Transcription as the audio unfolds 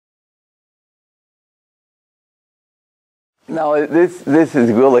No, this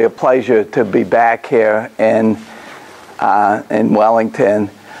is really a pleasure to be back here in Wellington.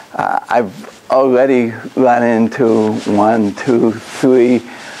 I've already run into 1, 2, 3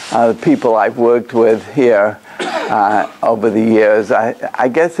 people I've worked with here over the years. I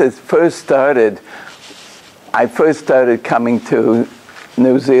guess I first started coming to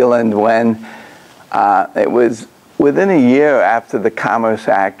New Zealand when it was within a year after the Commerce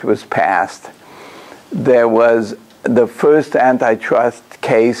Act was passed. There was the first antitrust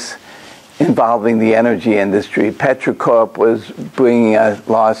case involving the energy industry. Petrocorp was bringing a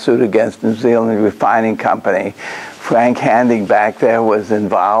lawsuit against New Zealand Refining Company. Frank Handing back there was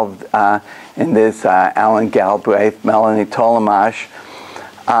involved in this, Alan Galbraith, Melanie Tolomash,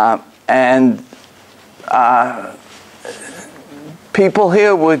 and people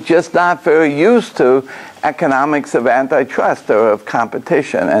here were just not very used to economics of antitrust or of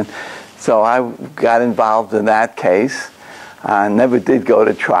competition. And so I got involved in that case. Never did go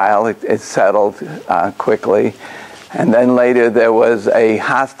to trial. It settled quickly. And then later there was a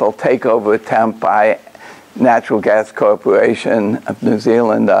hostile takeover attempt by Natural Gas Corporation of New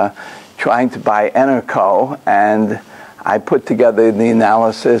Zealand trying to buy Enerco. And I put together the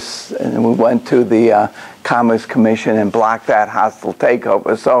analysis, and we went to the Commerce Commission and blocked that hostile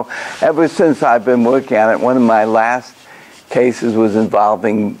takeover. So ever since I've been working on it, one of my last cases was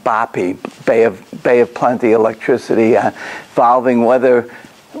involving BAPI, Bay of Plenty Electricity, involving whether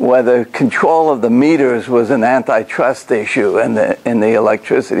control of the meters was an antitrust issue in the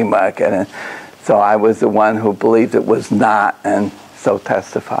electricity market. And so I was the one who believed it was not, and so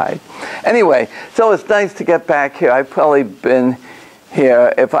testified. Anyway, so it's nice to get back here. I've probably been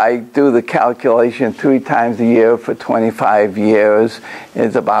here, if I do the calculation 3 times a year for 25 years,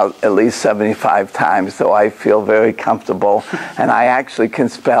 it's about at least 75 times, so I feel very comfortable. And I actually can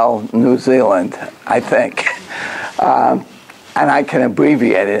spell New Zealand, I think. And I can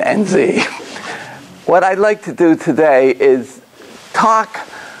abbreviate it, NZ. What I'd like to do today is talk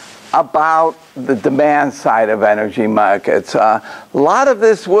about the demand side of energy markets. A lot of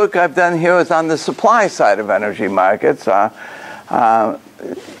this work I've done here is on the supply side of energy markets.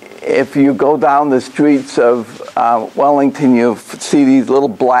 If you go down the streets of Wellington, you see these little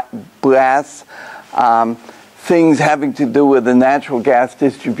black brass things having to do with the natural gas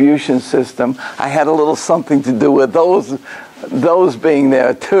distribution system. I had a little something to do with those being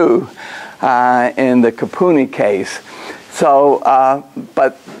there too in the Kapuni case. So,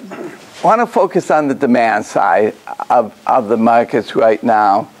 but I want to focus on the demand side of the markets right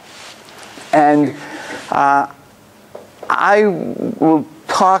now. And I will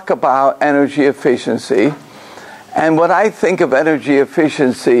talk about energy efficiency. And what I think of energy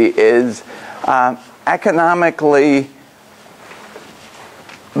efficiency is economically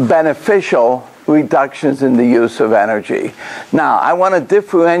beneficial reductions in the use of energy. Now, I want to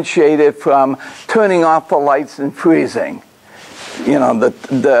differentiate it from turning off the lights and freezing. You know,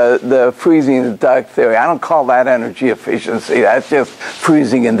 the freezing in the dark theory. I don't call that energy efficiency. That's just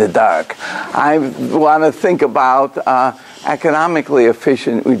freezing in the dark. I want to think about economically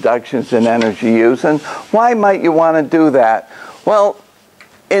efficient reductions in energy use. And why might you want to do that? Well,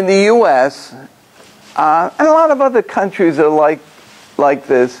 in the U.S., and a lot of other countries are like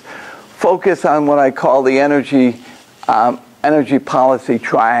this, focus on what I call the energy policy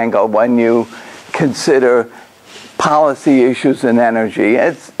triangle when you consider policy issues in energy.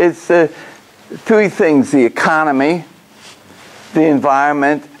 It's 3 things: the economy, the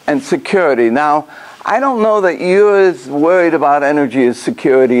environment, and security. Now, I don't know that you're as worried about energy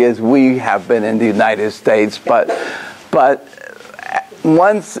security as we have been in the United States, but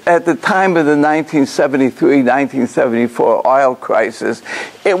once at the time of the 1973-1974 oil crisis,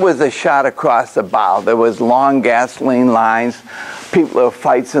 it was a shot across the bow. There was long gasoline lines. There were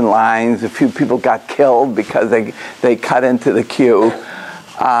fights in lines. A few people got killed because they cut into the queue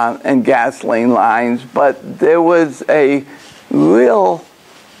and gasoline lines. But there was a real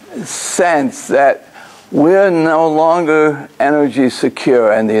sense that we're no longer energy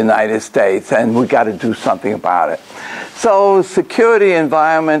secure in the United States, and we got to do something about it. So security,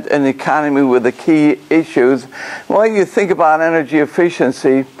 environment, and economy were the key issues. When you think about energy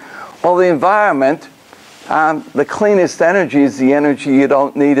efficiency, well, the environment, the cleanest energy is the energy you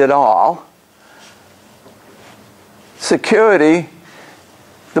don't need at all. Security,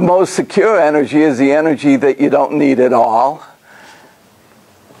 the most secure energy is the energy that you don't need at all.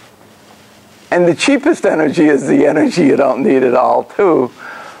 And the cheapest energy is the energy you don't need at all, too.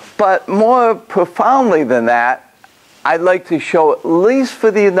 But more profoundly than that, I'd like to show, at least for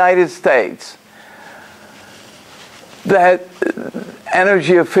the United States, that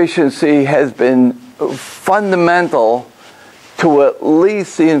energy efficiency has been fundamental to at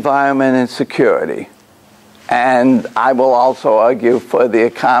least the environment and security. And I will also argue for the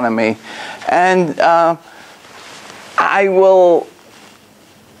economy. And I will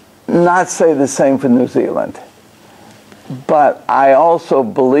not say the same for New Zealand. But I also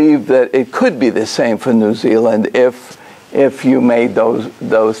believe that it could be the same for New Zealand if you made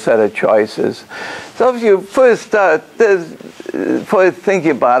those set of choices. So if you first start, for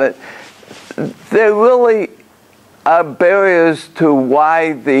thinking about it, there really are barriers to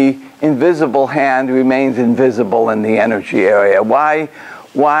why the invisible hand remains invisible in the energy area. Why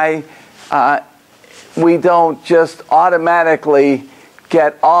we don't just automatically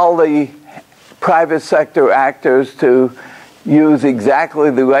get all the private sector actors to use exactly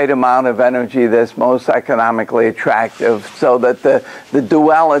the right amount of energy that's most economically attractive, so that the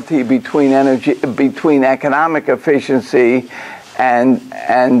duality between economic efficiency and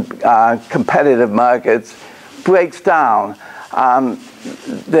competitive markets breaks down.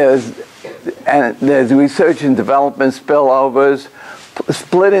 There's research and development spillovers.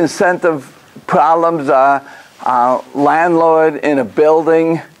 Split incentive problems are landlord in a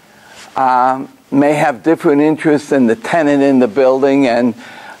building may have different interests than the tenant in the building, and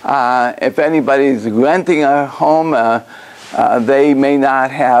if anybody's renting a home, they may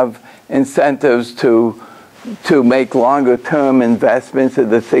not have incentives to make longer-term investments in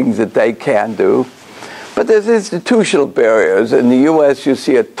the things that they can do. But there's institutional barriers. In the U.S., you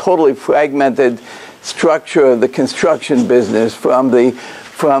see a totally fragmented structure of the construction business, from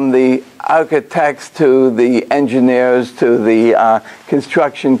the architects to the engineers to the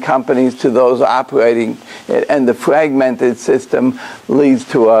construction companies to those operating it, and the fragmented system leads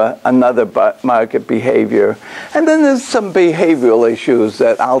to another market behavior. And then there's some behavioral issues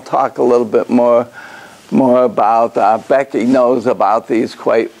that I'll talk a little bit more about. Becky knows about these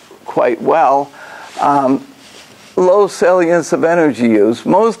quite well. Low salience of energy use.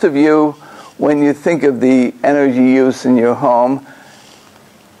 Most of you, when you think of the energy use in your home,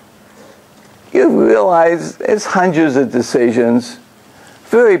 you realize it's hundreds of decisions,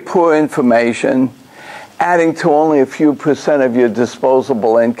 very poor information, adding to only a few percent of your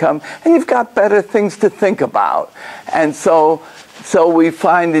disposable income, and you've got better things to think about. And so we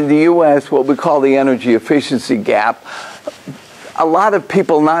find in the U.S. what we call the energy efficiency gap. A lot of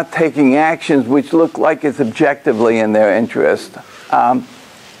people not taking actions which look like it's objectively in their interest.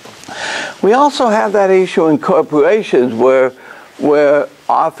 We also have that issue in corporations where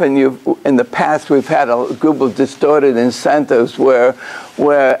often in the past we've had a group of distorted incentives where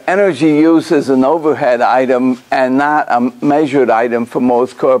energy use is an overhead item and not a measured item for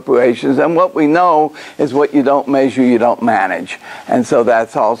most corporations. And what we know is what you don't measure, you don't manage. And so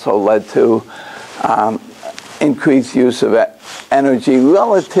that's also led to increased use of energy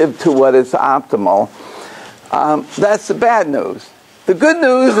relative to what is optimal. That's the bad news. The good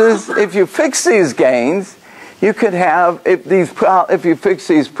news is if you fix these gains, you could have, if you fix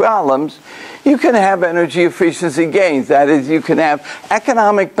these problems, you can have energy efficiency gains. That is, you can have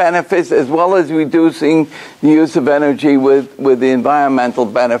economic benefits as well as reducing the use of energy with the environmental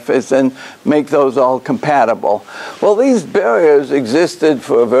benefits, and make those all compatible. Well, these barriers existed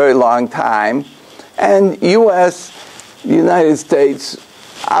for a very long time, and United States,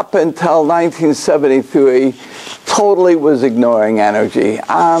 up until 1973, totally was ignoring energy.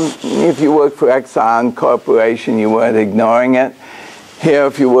 If you work for Exxon Corporation, you weren't ignoring it. Here,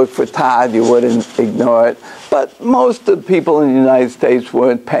 if you work for Todd, you wouldn't ignore it. But most of the people in the United States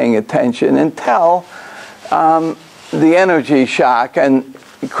weren't paying attention until the energy shock and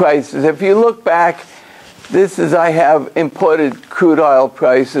crisis. If you look back, I have imported crude oil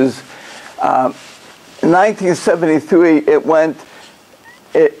prices. In 1973, it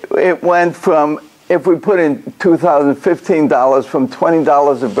went from, if we put in 2015 dollars, from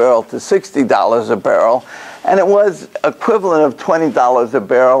 $20 a barrel to $60 a barrel. And it was equivalent of $20 a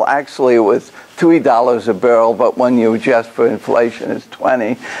barrel. Actually, it was $3 a barrel, but when you adjust for inflation, it's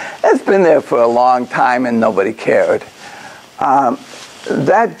 20. It's been there for a long time, and nobody cared.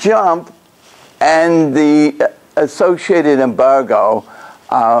 That jump and the associated embargo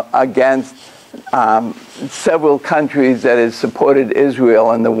against several countries that has supported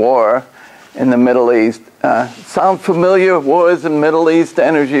Israel in the war in the Middle East. Sound familiar? Wars in the Middle East,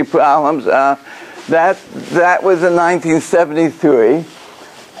 energy problems. That was in 1973.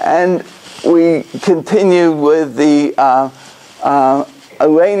 And we continued with the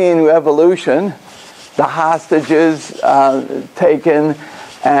Iranian Revolution, the hostages taken,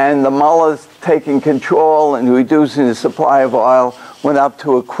 and the mullahs taking control and reducing the supply of oil went up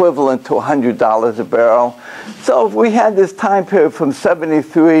to equivalent to $100 a barrel. So if we had this time period from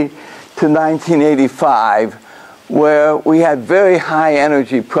 73 to 1985, where we had very high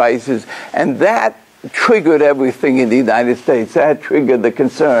energy prices, and that triggered everything in the United States. That triggered the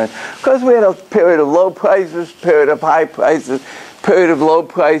concern. Because we had a period of low prices, period of high prices, period of low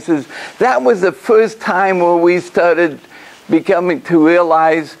prices. That was the first time where we started becoming to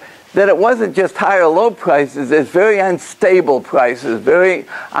realize that it wasn't just high or low prices, it's very unstable prices, very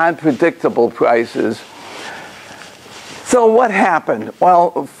unpredictable prices. So what happened?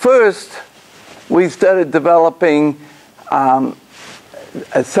 Well, first, we started developing a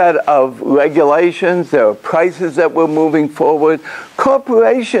set of regulations. There were prices that were moving forward.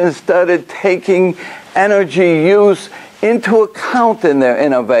 Corporations started taking energy use into account in their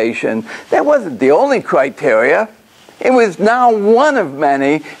innovation. That wasn't the only criteria. It was now one of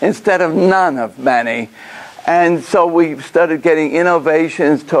many instead of none of many. And so we started getting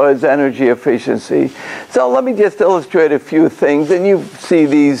innovations towards energy efficiency. So let me just illustrate a few things, and you see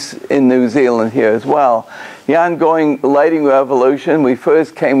these in New Zealand here as well. The ongoing lighting revolution, we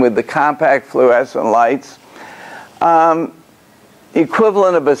first came with the compact fluorescent lights.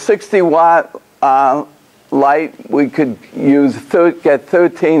 Equivalent of a 60-watt light, we could get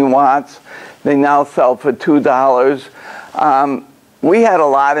 13 watts. They now sell for $2. We had a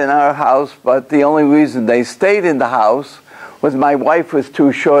lot in our house, but the only reason they stayed in the house was my wife was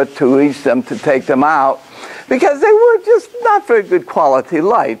too short to reach them to take them out, because they were just not very good quality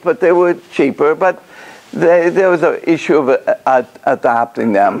light, but they were cheaper, but there was an issue of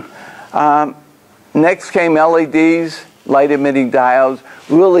adopting them. Next came LEDs, light emitting diodes,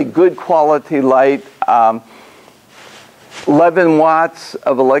 really good quality light, 11 watts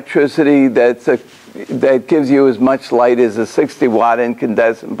of electricity that gives you as much light as a 60-watt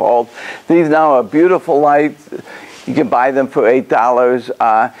incandescent bulb. These now are beautiful lights. You can buy them for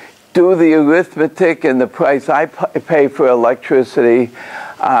 $8. Do the arithmetic and the price I pay for electricity,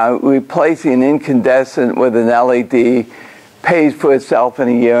 replacing an incandescent with an LED pays for itself in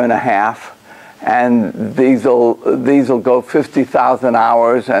a year and a half. And these will go 50,000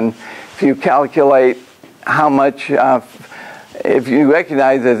 hours. And if you calculate how much, if you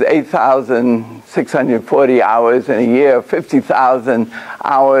recognize there's 8,640 hours in a year, 50,000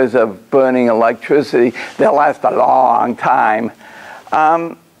 hours of burning electricity, they'll last a long time.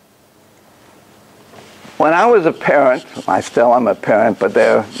 When I was a parent, I still am a parent, but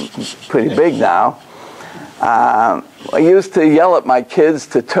they're pretty big now, I used to yell at my kids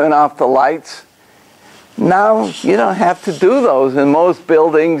to turn off the lights. Now you don't have to do those, and most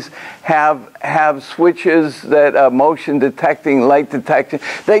buildings have switches that are motion detecting, light detection.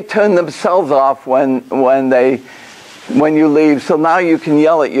 They turn themselves off when you leave. So now you can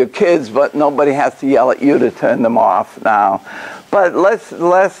yell at your kids, but nobody has to yell at you to turn them off now. But less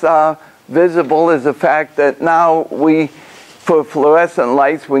visible is the fact that now for fluorescent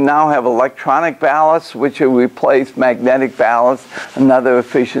lights, we now have electronic ballasts, which will replace magnetic ballasts, another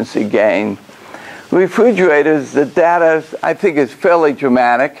efficiency gain. Refrigerators, the data, I think, is fairly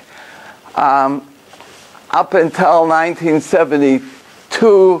dramatic. Up until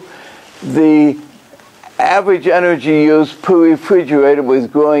 1972, the average energy use per refrigerator was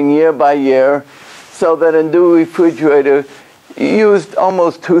growing year by year, so that a new refrigerator used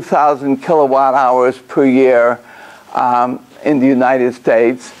almost 2,000 kilowatt hours per year in the United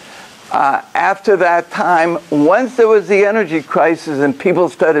States. After that time, once there was the energy crisis and people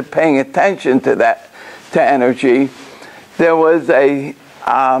started paying attention to energy, there was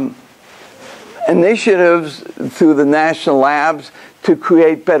initiatives through the national labs to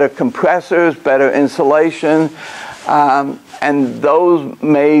create better compressors, better insulation, and those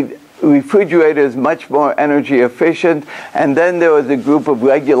made refrigerators much more energy efficient. And then there was a group of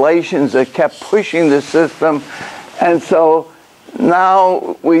regulations that kept pushing the system, and so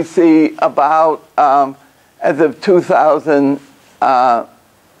now we see about, as of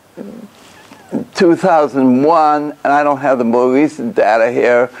 2001, and I don't have the more recent data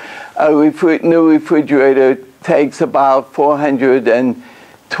here, a new refrigerator takes about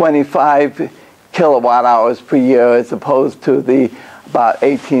 425 kilowatt hours per year as opposed to the about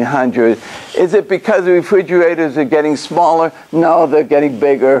 1,800. Is it because the refrigerators are getting smaller? No, they're getting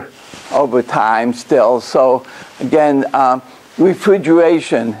bigger over time still. So again,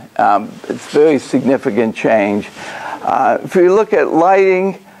 refrigeration, it's a very significant change. If you look at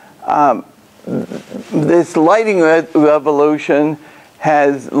lighting, this lighting revolution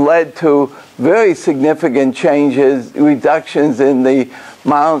has led to very significant changes, reductions in the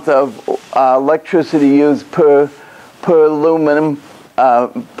amount of electricity used per lumen,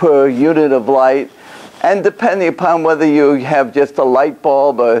 per unit of light, and depending upon whether you have just a light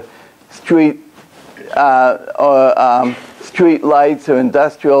bulb or street or street lights or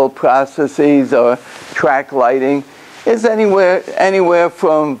industrial processes or track lighting is anywhere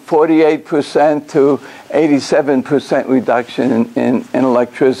from 48% to 87% reduction in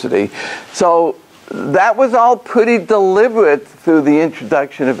electricity. So that was all pretty deliberate through the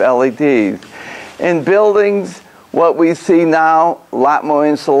introduction of LEDs. In buildings, what we see now, a lot more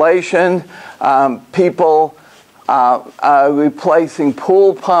insulation. People are replacing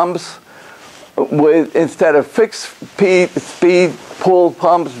pool pumps with, instead of fixed speed pool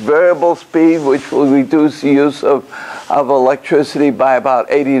pumps, variable speed, which will reduce the use of electricity by about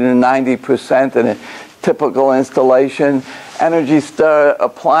 80 to 90% in a typical installation. Energy Star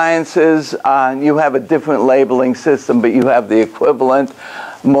appliances, you have a different labeling system, but you have the equivalent,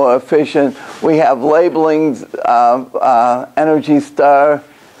 more efficient. We have labelings of Energy Star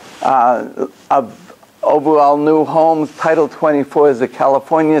of overall new homes. Title 24 is the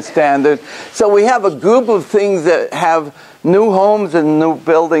California standard. So we have a group of things that have new homes and new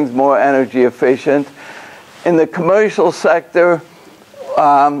buildings more energy efficient. In the commercial sector,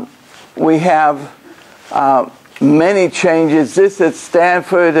 we have many changes. This at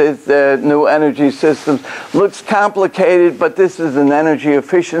Stanford is the new energy systems. Looks complicated, but this is an energy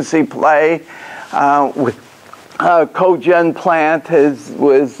efficiency play. Our cogen plant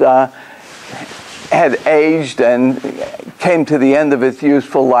had aged and came to the end of its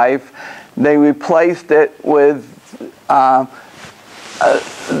useful life. They replaced it with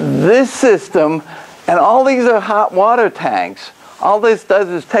this system, and all these are hot water tanks. All this does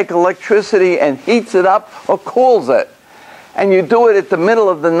is take electricity and heats it up or cools it. And you do it at the middle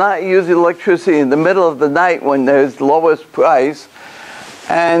of the night, use the electricity in the middle of the night when there's lowest price,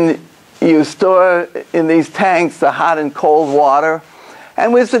 and you store in these tanks the hot and cold water.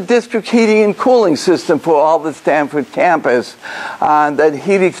 And with the district heating and cooling system for all the Stanford campus, that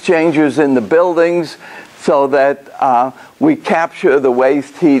heat exchangers in the buildings so that we capture the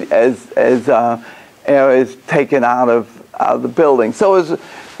waste heat as air is taken out of the building. So it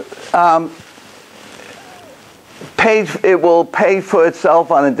will pay for itself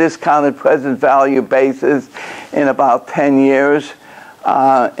on a discounted present value basis in about 10 years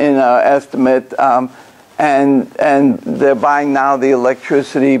in our estimate. And they're buying now the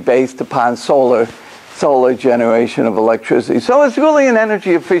electricity based upon solar generation of electricity. So it's really an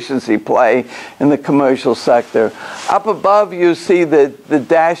energy efficiency play in the commercial sector. Up above you see the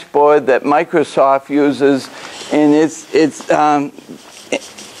dashboard that Microsoft uses in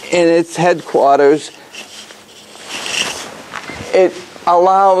its headquarters. It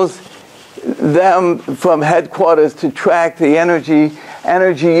allows them from headquarters to track the energy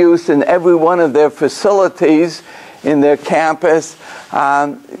use in every one of their facilities in their campus.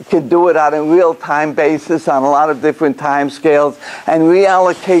 Can do it on a real-time basis on a lot of different time scales and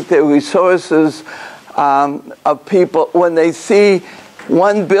reallocate their resources of people. When they see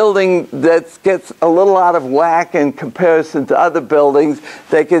one building that gets a little out of whack in comparison to other buildings,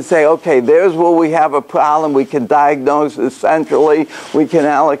 they can say, okay, there's where we have a problem. We can diagnose it centrally. We can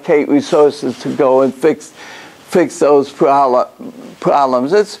allocate resources to go and fix those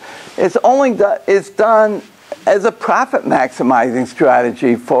problems. It's done as a profit maximizing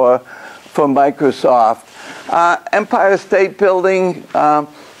strategy for Microsoft. Empire State Building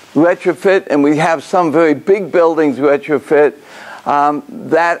retrofit, and we have some very big buildings retrofit.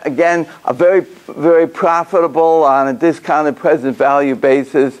 That again, a very, very profitable on a discounted present value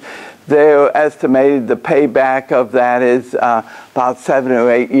basis. They're estimated the payback of that is about 7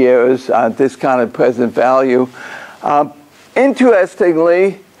 or 8 years, discounted present value.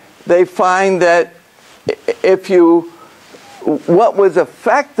 Interestingly, they find that what was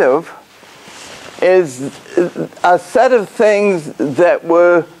effective is a set of things that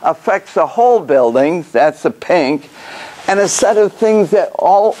affects the whole building, that's the pink, and a set of things that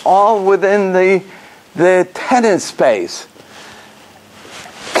all within the tenant space.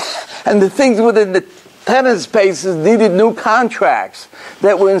 And the things within the tenant spaces needed new contracts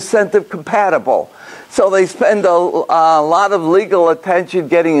that were incentive compatible. So they spend a lot of legal attention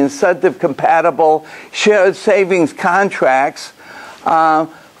getting incentive compatible shared savings contracts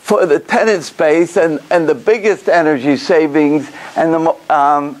for the tenant space, and the biggest energy savings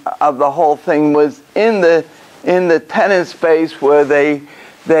of the whole thing was in the tenant space, where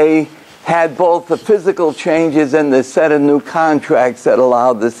they had both the physical changes and the set of new contracts that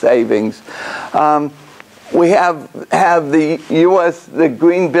allowed the savings. We have the the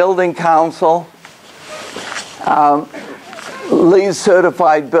Green Building Council, LEED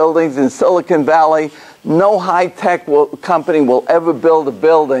certified buildings in Silicon Valley. No high-tech company will ever build a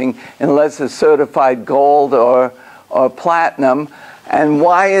building unless it's certified gold or platinum. And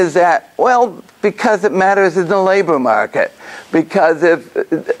why is that? Well, because it matters in the labor market. Because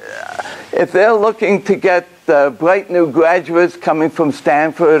if they're looking to get bright new graduates coming from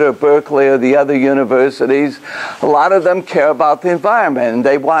Stanford or Berkeley or the other universities, a lot of them care about the environment, and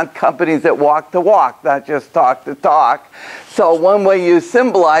they want companies that walk the walk, not just talk the talk. So one way you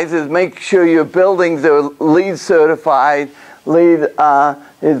symbolize is make sure your buildings are LEED certified,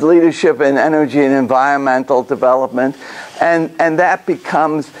 is leadership in energy and environmental development, and that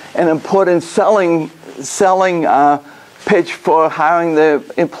becomes an important selling pitch for hiring the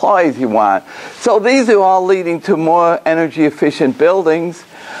employees you want. So these are all leading to more energy efficient buildings.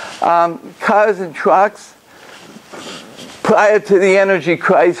 Cars and trucks, prior to the energy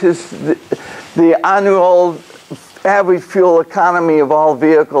crisis, the annual average fuel economy of all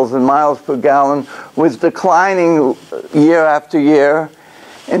vehicles in miles per gallon was declining year after year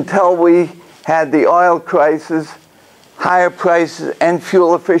until we had the oil crisis, higher prices, and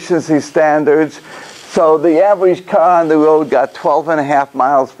fuel efficiency standards. So the average car on the road got 12.5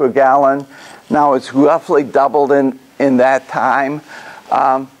 miles per gallon. Now it's roughly doubled in that time.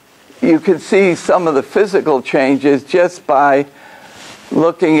 You can see some of the physical changes just by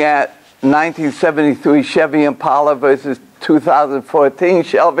looking at 1973 Chevy Impala versus 2014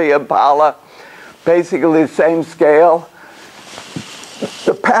 Chevy Impala. Basically the same scale.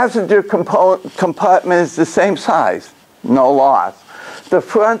 The passenger compartment is the same size, no loss. The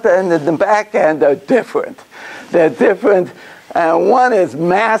front end and the back end are different. They're different, and one is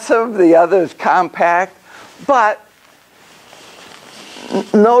massive, the other is compact. But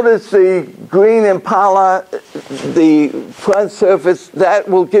notice the green Impala, the front surface, that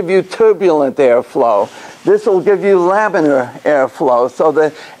will give you turbulent airflow. This will give you laminar airflow. So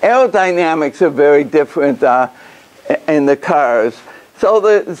the aerodynamics are very different in the cars. So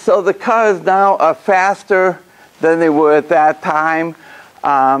the cars now are faster than they were at that time.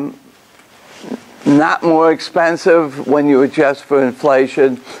 Not more expensive when you adjust for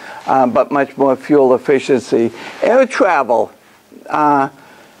inflation, but much more fuel efficiency. Air travel.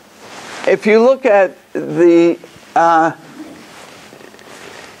 If you look at in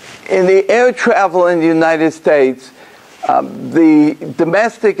the air travel in the United States, the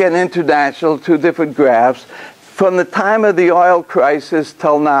domestic and international, two different graphs, from the time of the oil crisis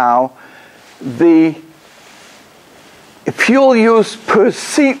till now, the fuel use per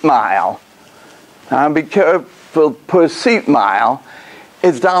seat mile, be careful, per seat mile,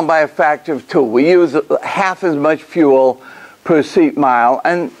 is down by a factor of 2. We use half as much fuel per seat mile,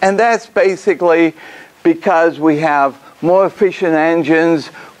 and that's basically because we have more efficient engines,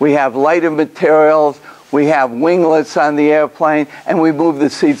 we have lighter materials, we have winglets on the airplane, and we move the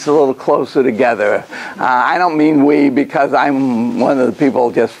seats a little closer together. I don't mean we, because I'm one of the people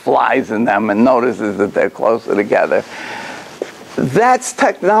who just flies in them and notices that they're closer together. That's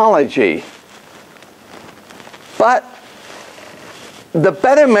technology. But the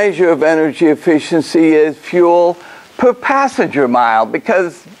better measure of energy efficiency is fuel per passenger mile,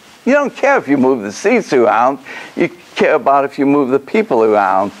 because you don't care if you move the seats around, you care about if you move the people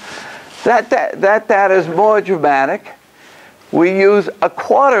around. That data is more dramatic. We use a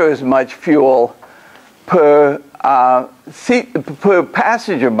quarter as much fuel per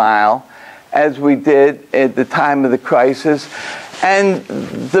passenger mile as we did at the time of the crisis. And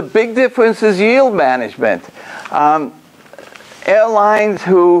the big difference is yield management. Airlines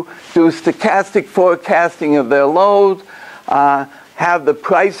who do stochastic forecasting of their load have the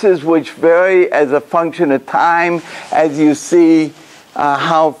prices which vary as a function of time, as you see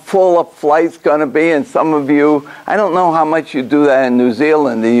how full a flight's going to be. And some of you, I don't know how much you do that in New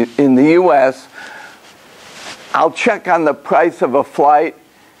Zealand. In the US, I'll check on the price of a flight,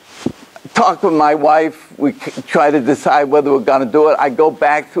 talk with my wife, we try to decide whether we're going to do it. I go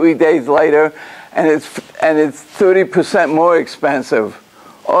back 3 days later, and it's 30% more expensive,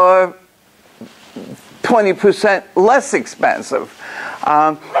 or 20% less expensive.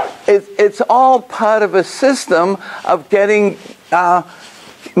 It's all part of a system of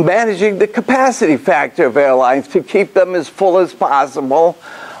managing the capacity factor of airlines to keep them as full as possible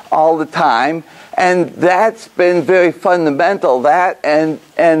all the time. And that's been very fundamental. That and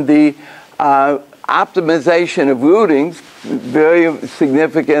the optimization of routings, very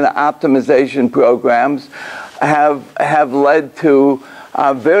significant optimization programs, have led to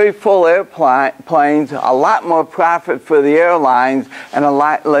very full airplanes, a lot more profit for the airlines, and a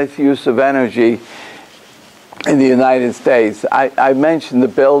lot less use of energy in the United States. I mentioned the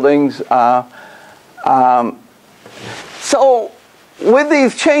buildings. So with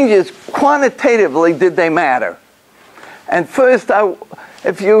these changes, quantitatively, did they matter? And first,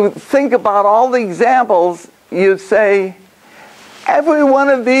 if you think about all the examples, you'd say, every one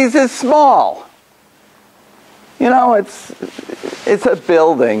of these is small. You know, it's a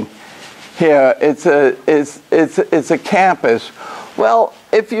building here. It's a campus. Well,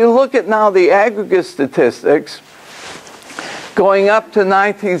 if you look at now the aggregate statistics, going up to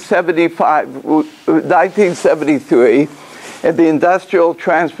 1973, in the industrial,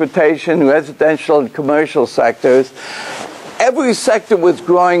 transportation, residential, and commercial sectors, every sector was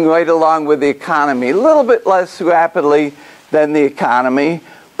growing right along with the economy, a little bit less rapidly than the economy,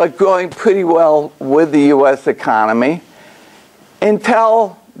 but growing pretty well with the U.S. economy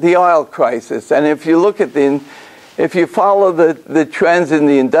until the oil crisis. And if you look at if you follow the trends in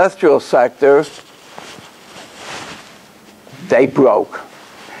the industrial sector, they broke.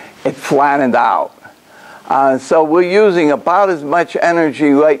 It flattened out. So we're using about as much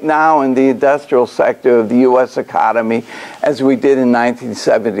energy right now in the industrial sector of the U.S. economy as we did in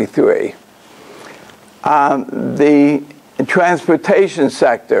 1973. The transportation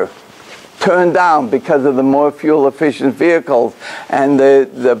sector turned down because of the more fuel-efficient vehicles and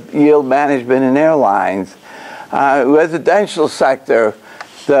the yield management in airlines. Residential sector,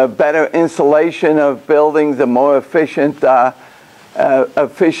 the better insulation of buildings, the more efficient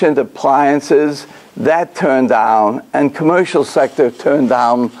appliances, that turned down, and commercial sector turned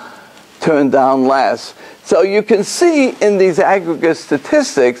down less. So you can see in these aggregate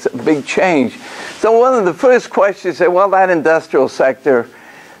statistics a big change. So one of the first questions is, well, that industrial sector,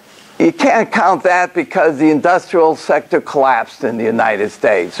 you can't count that because the industrial sector collapsed in the United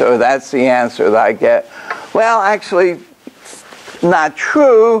States, or that's the answer that I get. Well, actually, not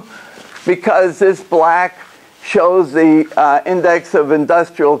true, because this black shows the index of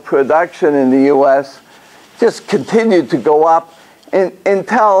industrial production in the U.S. just continued to go up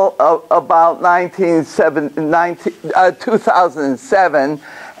until about 2007,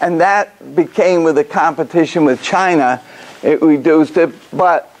 and that became, with the competition with China, it reduced it,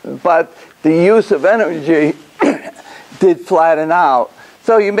 but the use of energy did flatten out.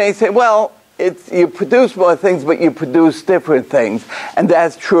 So you may say, well, you produce more things, but you produce different things, and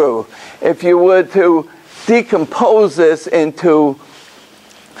that's true. If you were to decompose this into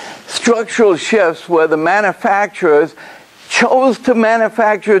structural shifts where the manufacturers chose to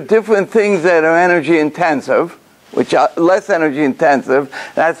manufacture different things that are energy intensive, which are less energy intensive,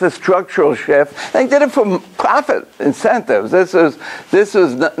 that's a structural shift. They did it for profit incentives. This was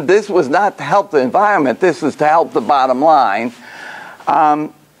not to help the environment. This was to help the bottom line.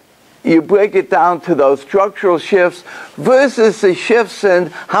 You break it down to those structural shifts versus the shifts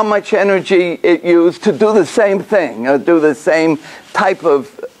in how much energy it used to do the same thing, or do the same type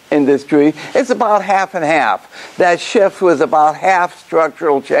of industry. It's about half and half. That shift was about half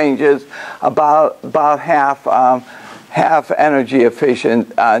structural changes, about half energy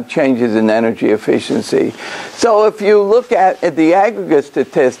efficient changes in energy efficiency. So if you look at the aggregate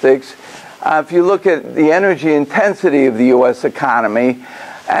statistics, if you look at the energy intensity of the U.S. economy,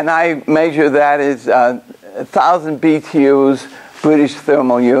 and I measure that as 1,000 BTUs, British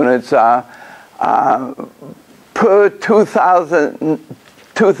thermal units, per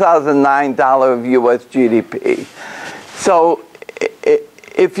 2009 dollar of U.S. GDP. So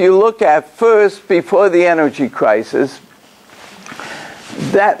if you look at first, before the energy crisis,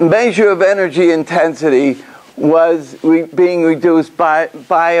 that measure of energy intensity was being reduced by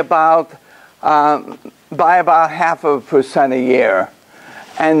about 0.5% a year.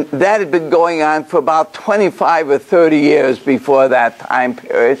 And that had been going on for about 25 or 30 years before that time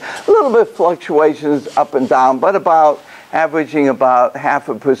period. A little bit of fluctuations up and down, but averaging about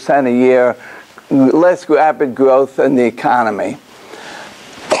 0.5% a year, less rapid growth in the economy.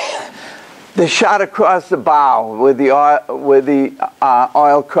 The shot across the bow with the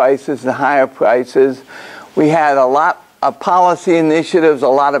oil crisis and higher prices, we had a lot of policy initiatives, a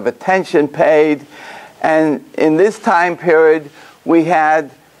lot of attention paid, and in this time period, we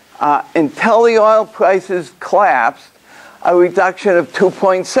had, until the oil prices collapsed, a reduction of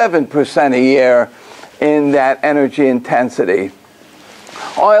 2.7% a year in that energy intensity.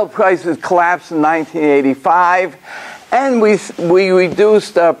 Oil prices collapsed in 1985, and we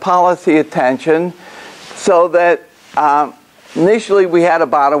reduced our policy attention so that initially we had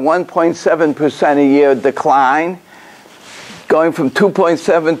about a 1.7% a year decline, going from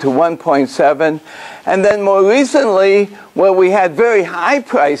 2.7 to 1.7. And then more recently, where we had very high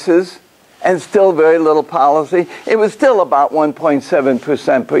prices and still very little policy, it was still about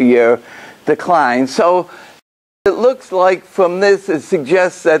 1.7% per year decline. So it looks like from this, it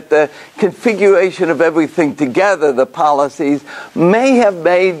suggests that the configuration of everything together, the policies, may have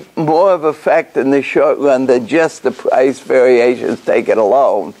made more of effect in the short run than just the price variations taken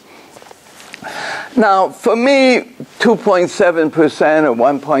alone. Now, for me, 2.7% or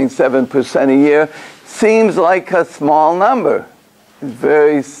 1.7% a year seems like a small number.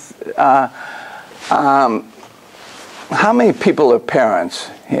 Very. How many people are parents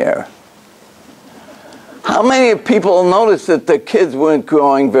here? How many people noticed that their kids weren't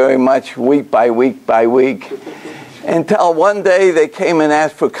growing very much week by week by week until one day they came and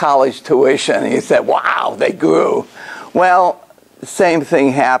asked for college tuition and you said, wow, they grew. Well, the same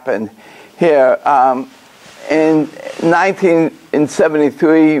thing happened here. In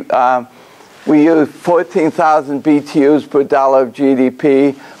 1973, we used 14,000 BTUs per dollar of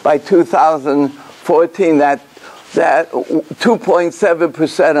GDP. By 2014, that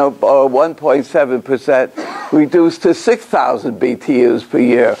 2.7% or 1.7% reduced to 6,000 BTUs per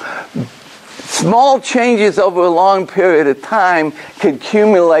year. Small changes over a long period of time can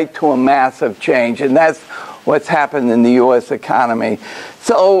accumulate to a massive change, and that's what's happened in the U.S. economy.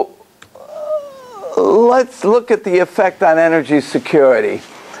 So let's look at the effect on energy security.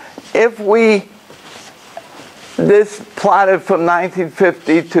 If this plotted from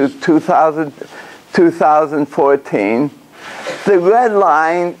 1950 to 2014, the red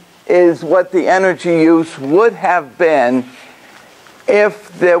line is what the energy use would have been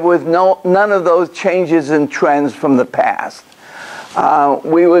if there was none of those changes and trends from the past.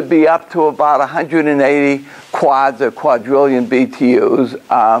 We would be up to about 180 quads or quadrillion BTUs.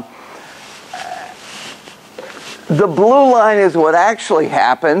 The blue line is what actually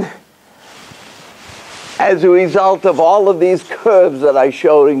happened as a result of all of these curves that I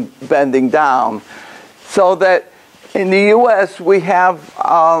showed bending down. So that in the U.S. we have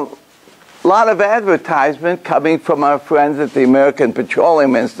a lot of advertisement coming from our friends at the American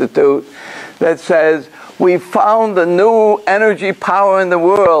Petroleum Institute that says, we found the new energy power in the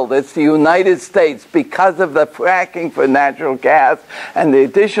world. It's the United States. Because of the fracking for natural gas and the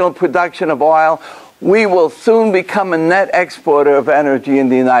additional production of oil, we will soon become a net exporter of energy in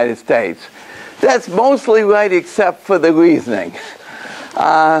the United States. That's mostly right except for the reasoning.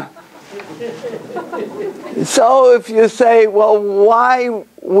 So if you say, well, why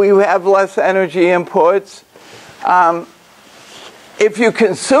we have less energy imports? If you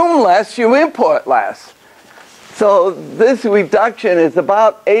consume less, you import less. So this reduction is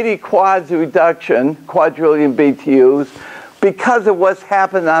about 80 quads reduction, quadrillion BTUs, because of what's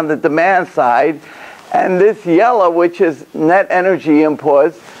happened on the demand side. And this yellow, which is net energy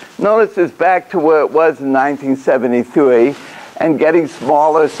imports, notice it's back to where it was in 1973 and getting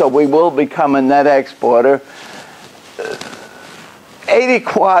smaller, so we will become a net exporter. 80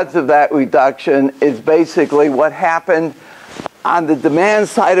 quads of that reduction is basically what happened on the demand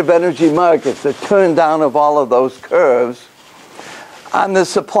side of energy markets, the turn down of all of those curves. On the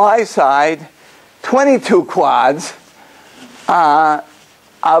supply side, 22 quads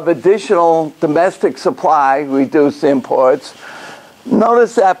of additional domestic supply reduced imports.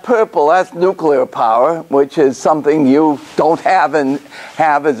 Notice that purple, that's nuclear power, which is something you don't have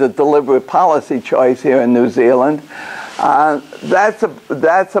as a deliberate policy choice here in New Zealand. That's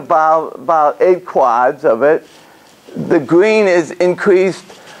about 8 quads of it. The green is increased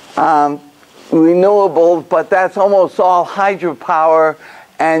renewables, but that's almost all hydropower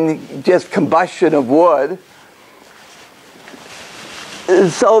and just combustion of wood.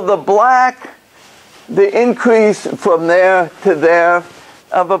 So the black, the increase from there to there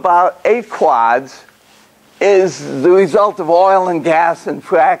of about 8 quads is the result of oil and gas and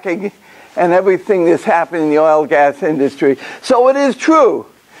fracking and everything that's happening in the oil and gas industry. So it is true.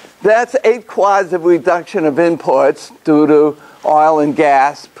 That's 8 quads of reduction of imports due to oil and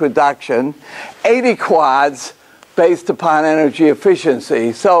gas production, 80 quads based upon energy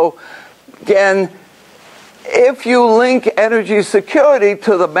efficiency. So again, if you link energy security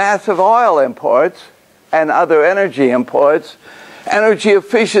to the massive oil imports and other energy imports, energy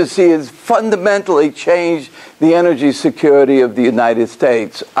efficiency has fundamentally changed the energy security of the United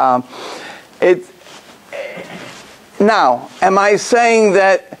States. Now, am I saying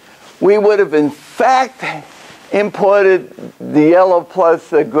that we would have in fact imported the yellow plus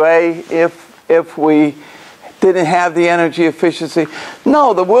the gray if we didn't have the energy efficiency?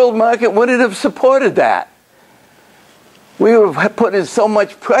 No, the world market wouldn't have supported that. We would have put in so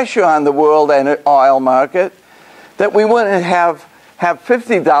much pressure on the world oil market that we wouldn't have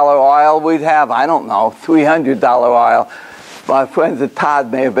 $50 oil, we'd have, I don't know, $300 oil. My friends at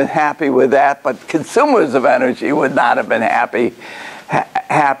Todd may have been happy with that, but consumers of energy would not have been happy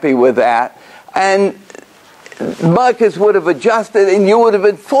with that. And markets would have adjusted, and you would have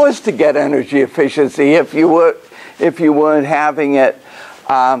been forced to get energy efficiency if you weren't having it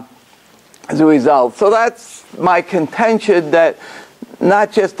as a result. So that's my contention, that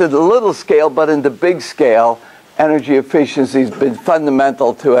not just at the little scale, but in the big scale, energy efficiency has been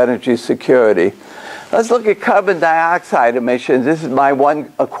fundamental to energy security. Let's look at carbon dioxide emissions. This is my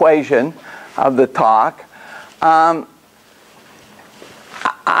one equation of the talk. I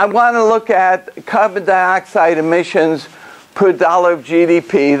want to look at carbon dioxide emissions per dollar of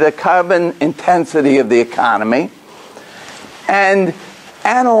GDP, the carbon intensity of the economy, and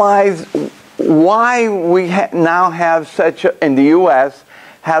analyze why we now have such in the U.S.,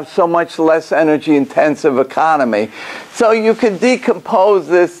 have so much less energy intensive economy. So you can decompose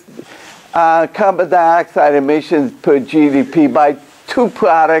this carbon dioxide emissions per GDP by two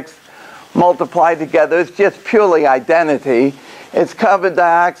products multiplied together. It's just purely identity. It's carbon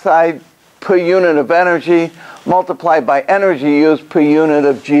dioxide per unit of energy multiplied by energy use per unit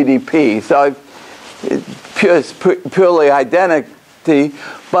of GDP. So it's purely identity,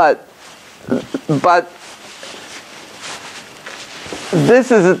 but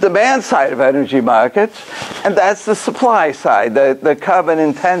this is the demand side of energy markets, and that's the supply side, the carbon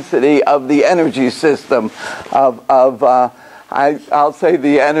intensity of the energy system, I'll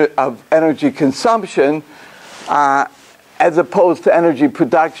say of energy consumption as opposed to energy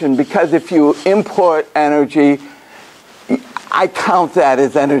production, because if you import energy, I count that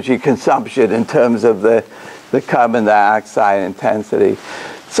as energy consumption in terms of the carbon dioxide intensity.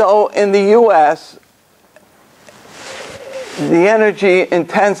 So in the U.S., the energy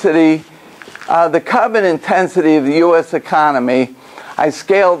intensity, the carbon intensity of the U.S. economy, I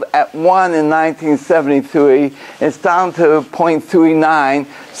scaled at 1 in 1973. It's down to 0.39.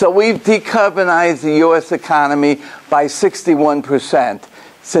 So we've decarbonized the U.S. economy by 61%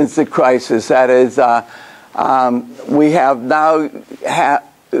 since the crisis. That is, we have now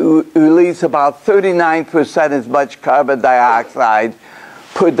released about 39% as much carbon dioxide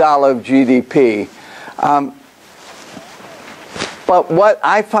per dollar of GDP. But what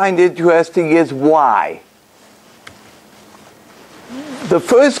I find interesting is why. The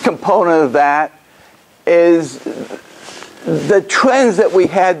first component of that is the trends that we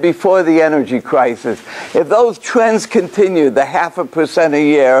had before the energy crisis. If those trends continued, the 0.5% a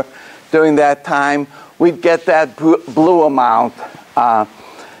year during that time, we'd get that blue amount.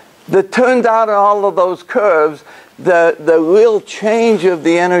 That turned out in all of those curves, the real change of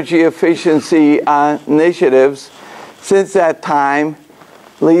the energy efficiency initiatives since that time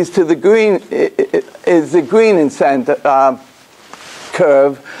leads to the green, is the green incentive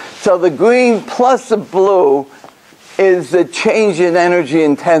curve. So the green plus the blue is the change in energy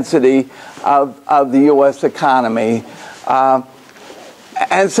intensity of the U.S. economy.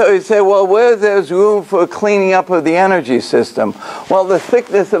 And so you say, well, where there's room for cleaning up of the energy system? Well, the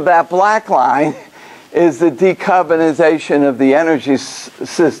thickness of that black line is the decarbonization of the energy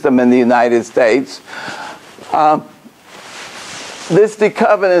system in the United States. This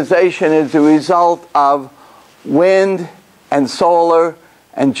decarbonization is the result of wind and solar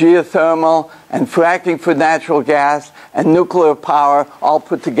and geothermal and fracking for natural gas and nuclear power all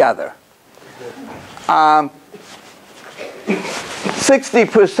put together.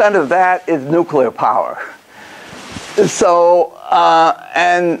 60% of that is nuclear power. So,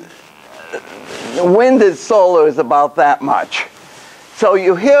 and wind and solar is about that much. So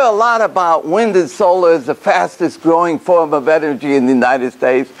you hear a lot about wind and solar as the fastest growing form of energy in the United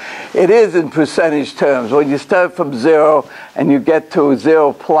States. It is in percentage terms. When you start from zero and you get to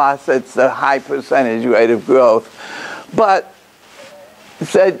 0 plus, it's a high percentage rate of growth. But it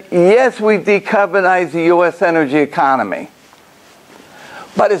said, yes, we decarbonize the U.S. energy economy.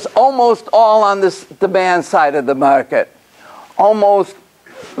 But it's almost all on this demand side of the market. Almost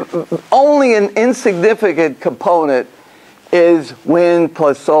only an insignificant component is wind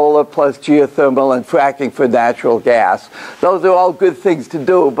plus solar plus geothermal and fracking for natural gas. Those are all good things to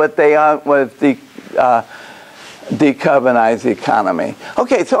do, but they aren't what decarbonize the economy.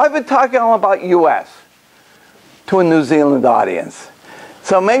 Okay, so I've been talking all about U.S. to a New Zealand audience.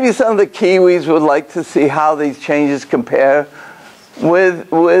 So maybe some of the Kiwis would like to see how these changes compare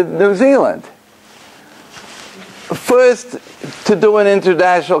with New Zealand. First, to do an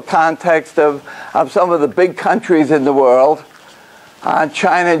international context of some of the big countries in the world,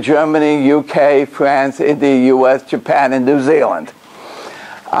 China, Germany, UK, France, India, US, Japan, and New Zealand.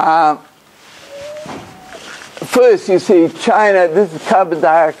 First, you see China, this is carbon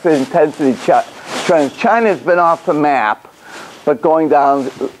dioxide intensity trends. China has been off the map, but going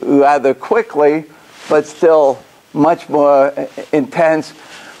down rather quickly, but still much more intense,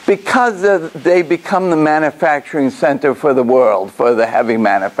 because they become the manufacturing center for the world, for the heavy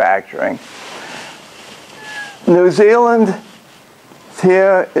manufacturing. New Zealand,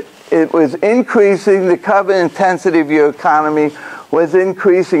 here, it was increasing the carbon intensity of your economy was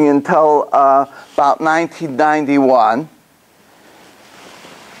increasing until about 1991.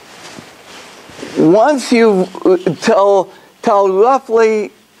 Once you, till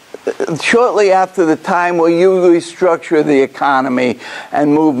roughly shortly after the time where you restructure the economy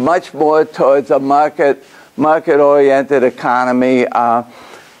and move much more towards a market-oriented economy,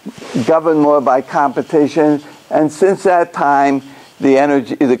 governed more by competition, and since that time,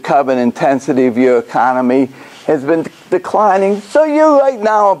 the carbon intensity of your economy has been declining. So you're right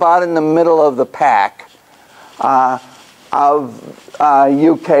now about in the middle of the pack of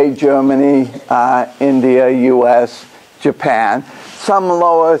UK, Germany, India, US, Japan. Some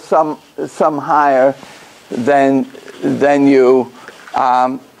lower, some higher than you.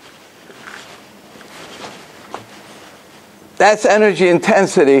 That's energy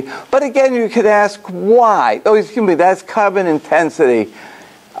intensity. But again, you could ask why. Oh, excuse me, that's carbon intensity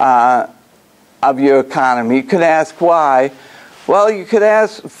of your economy. You could ask why. Well, you could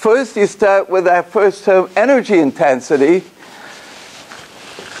ask, first you start with that first term, energy intensity.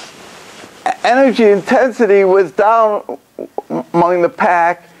 Energy intensity was down among the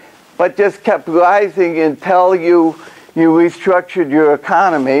pack, but just kept rising until you restructured your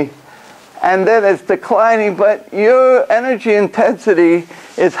economy. And then it's declining, but your energy intensity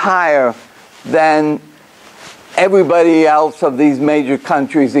is higher than everybody else of these major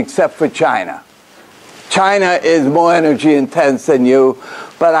countries except for China. China is more energy intense than you,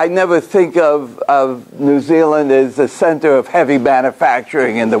 but I never think of New Zealand as the center of heavy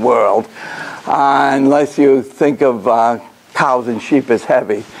manufacturing in the world, unless you think of cows and sheep as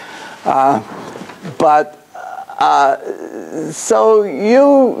heavy. So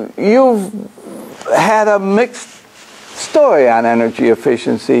you've had a mixed story on energy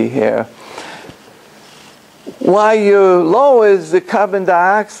efficiency here. While you lower the carbon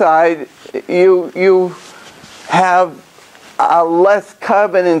dioxide, you have a less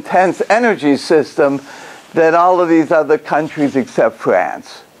carbon intense energy system than all of these other countries except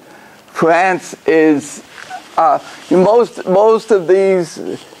France. France is most of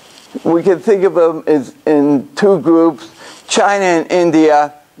these, we can think of them as in two groups. China and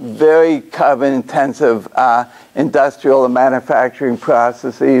India, very carbon intensive industrial and manufacturing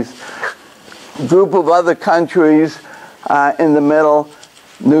processes. Group of other countries in the middle,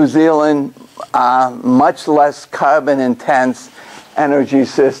 New Zealand, much less carbon intense energy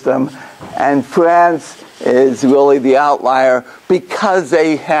system, and France is really the outlier because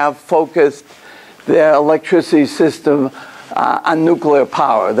they have focused their electricity system on nuclear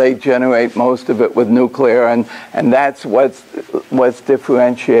power. They generate most of it with nuclear, and that's what's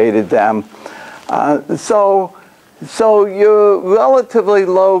differentiated them. So your relatively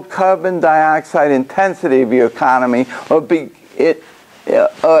low carbon dioxide intensity of your economy, or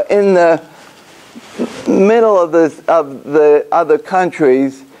in the middle of the other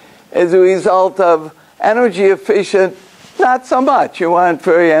countries, is a result of energy efficient. Not so much. You want a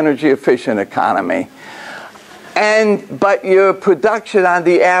very energy efficient economy. But your production on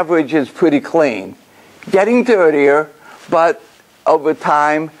the average is pretty clean. Getting dirtier, but over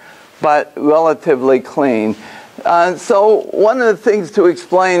time, but relatively clean. So one of the things to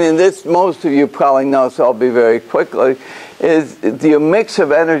explain, and this most of you probably know, so I'll be very quickly, is the mix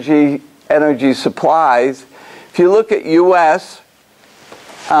of energy supplies. If you look at U.S.,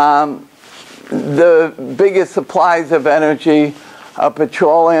 the biggest supplies of energy are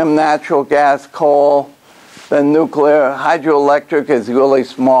petroleum, natural gas, coal, then nuclear. Hydroelectric is really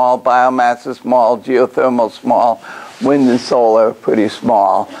small, biomass is small, geothermal small, wind and solar are pretty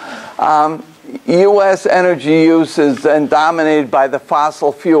small. U.S. energy use is then dominated by the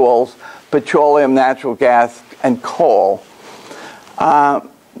fossil fuels, petroleum, natural gas, and coal.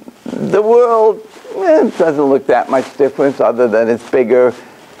 The world doesn't look that much different other than it's bigger,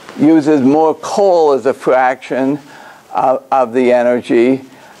 uses more coal as a fraction of the energy,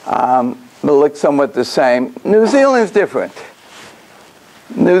 but looks somewhat the same. New Zealand's different.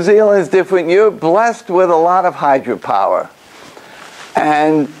 New Zealand's different. You're blessed with a lot of hydropower.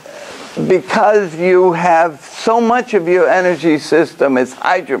 And because you have so much of your energy system is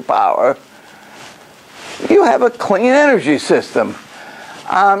hydropower, you have a clean energy system.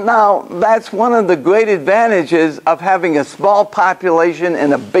 Now, that's one of the great advantages of having a small population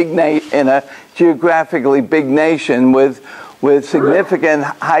in a geographically big nation with significant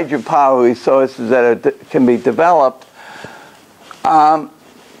hydropower resources that can be developed.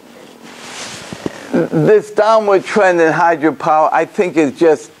 This downward trend in hydropower, I think, is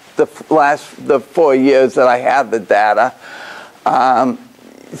just the 4 years that I have the data.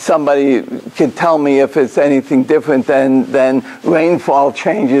 Somebody can tell me if it's anything different than rainfall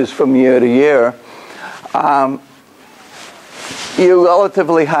changes from year to year. you're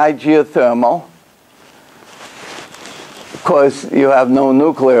relatively high geothermal. Of course, you have no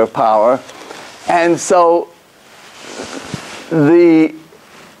nuclear power. And so the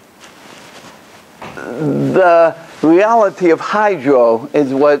reality of hydro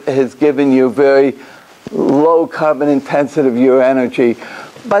is what has given you very low carbon intensity of your energy.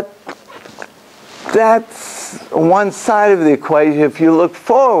 But that's one side of the equation. If you look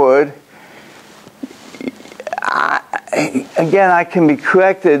forward, again, I can be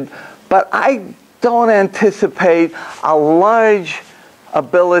corrected, but I don't anticipate a large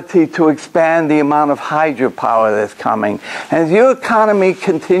ability to expand the amount of hydropower that's coming. As your economy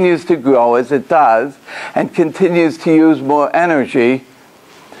continues to grow, as it does, and continues to use more energy,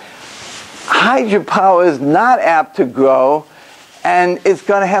 hydropower is not apt to grow, and it's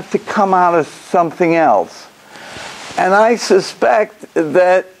going to have to come out of something else. And I suspect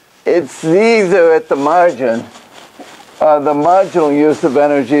that it's either at the margin, the marginal use of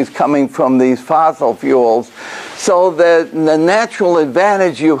energy is coming from these fossil fuels, so that the natural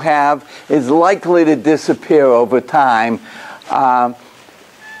advantage you have is likely to disappear over time.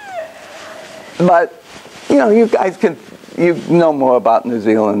 But, you know, you guys you know more about New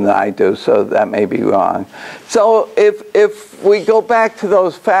Zealand than I do, so that may be wrong. So if we go back to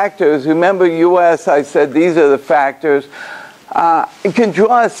those factors, remember US, I said these are the factors. You can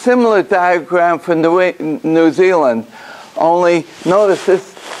draw a similar diagram for New Zealand, only notice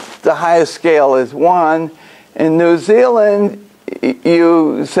this, the highest scale is 1. In New Zealand,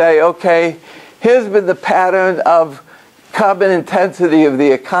 you say, okay, here's been the pattern of carbon intensity of the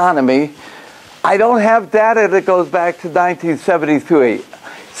economy. I don't have data that goes back to 1973.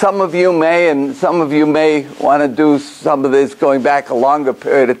 Some of you may, and some of you may want to do some of this going back a longer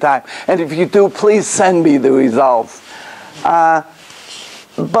period of time. And if you do, please send me the results. But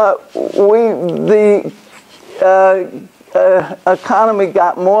the economy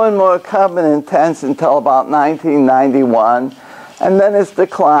got more and more carbon intense until about 1991, and then it's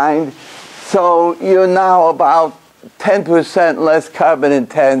declined. So you're now about 10% less carbon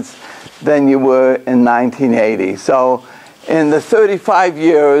intense than you were in 1980. So in the 35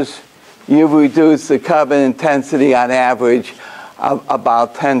 years, you've reduced the carbon intensity on average of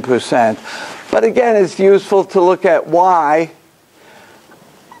about 10%. But again, it's useful to look at why.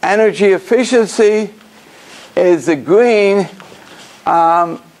 Energy efficiency is the green.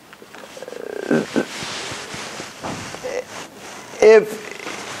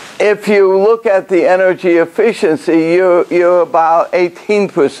 If you look at the energy efficiency, you're about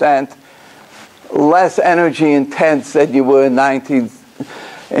 18% less energy intense than you were in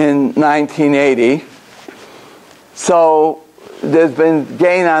 1980. So there's been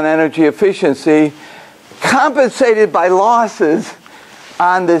gain on energy efficiency, compensated by losses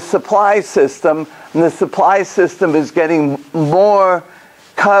on the supply system. And the supply system is getting more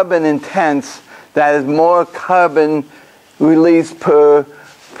carbon intense. That is more carbon released per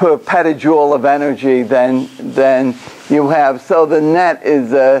petajoule of energy than you have. So the net is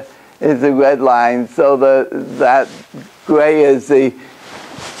the red line. So that gray is the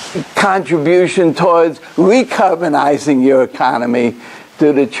contribution towards recarbonizing your economy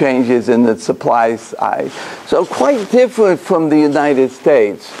due to changes in the supply side. So quite different from the United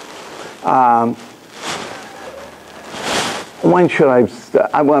States. When should I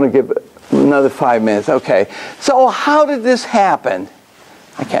start? I want to give another 5 minutes. Okay. So how did this happen?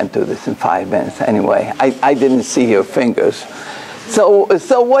 I can't do this in 5 minutes anyway. I didn't see your fingers. So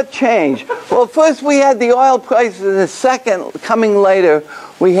what changed? Well, first we had the oil prices, and the second, coming later,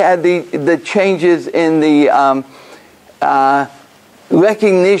 we had the changes in the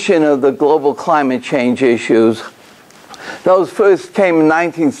recognition of the global climate change issues. Those first came in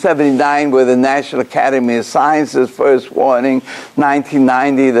 1979 with the National Academy of Sciences first warning,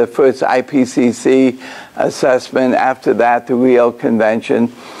 1990 the first IPCC assessment, after that the Rio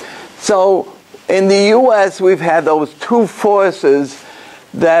Convention. So in the US we've had those two forces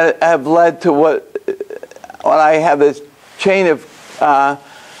that have led to what I have this chain of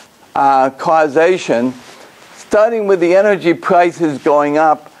causation. Starting with the energy prices going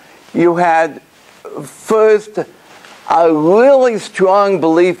up, you had first a really strong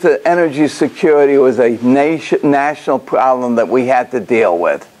belief that energy security was a national problem that we had to deal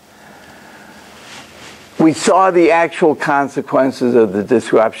with. We saw the actual consequences of the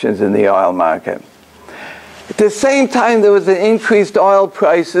disruptions in the oil market. At the same time, there was an increased oil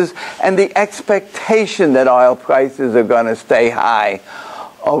prices and the expectation that oil prices are going to stay high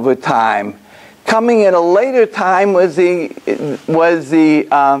over time. Coming at a later time was the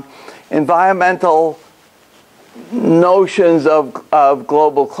environmental notions of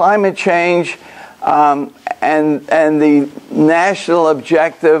global climate change, and the national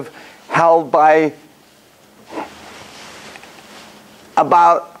objective held by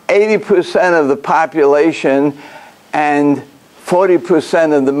about 80% of the population and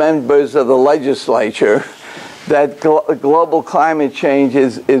 40% of the members of the legislature, that global climate change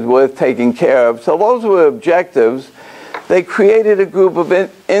is worth taking care of. So those were objectives. They created a group of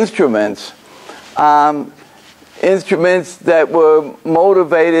instruments. Instruments that were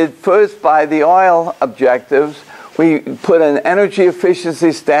motivated first by the oil objectives. We put in energy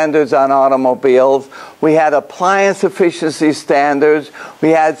efficiency standards on automobiles. We had appliance efficiency standards. We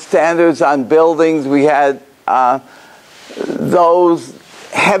had standards on buildings. We had those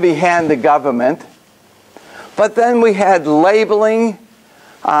heavy-handed government. But then we had labeling,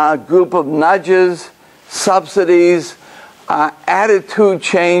 a group of nudges, subsidies, attitude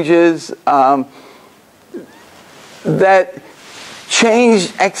changes, that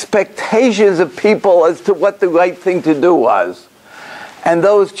changed expectations of people as to what the right thing to do was. And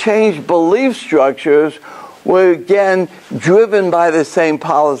those changed belief structures were again driven by the same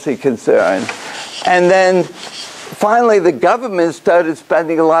policy concern. And then finally the government started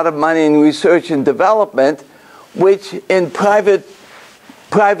spending a lot of money in research and development, which in private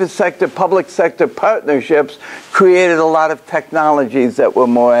sector, public sector partnerships created a lot of technologies that were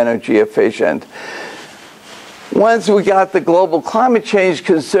more energy efficient. Once we got the global climate change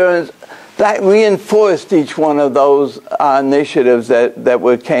concerns, that reinforced each one of those initiatives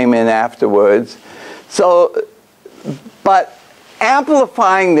that came in afterwards. So, but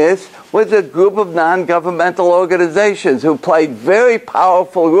amplifying this was a group of non-governmental organizations who played very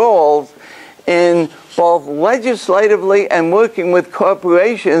powerful roles in both legislatively and working with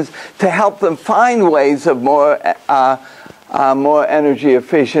corporations to help them find ways of more energy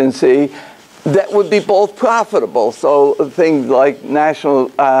efficiency that would be both profitable. So things like National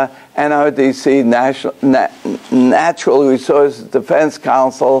NRDC, Natural Resources Defense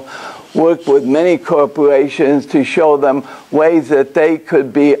Council, worked with many corporations to show them ways that they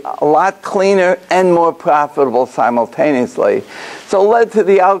could be a lot cleaner and more profitable simultaneously. So led to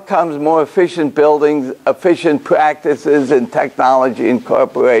the outcomes: more efficient buildings, efficient practices in technology and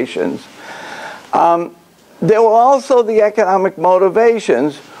corporations. There were also the economic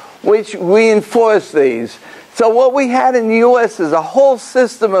motivations which reinforce these. So what we had in the U.S. is a whole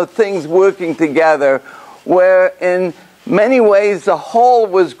system of things working together, where in many ways the whole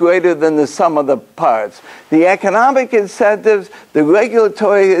was greater than the sum of the parts. The economic incentives, the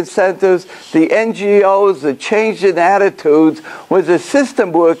regulatory incentives, the NGOs, the change in attitudes was a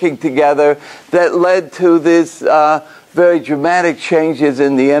system working together that led to this very dramatic changes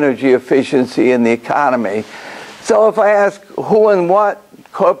in the energy efficiency in the economy. So if I ask who and what,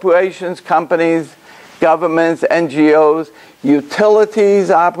 corporations, companies, governments, NGOs, utilities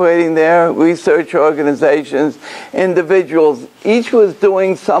operating there, research organizations, individuals, each was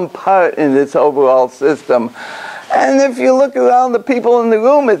doing some part in this overall system. And if you look around the people in the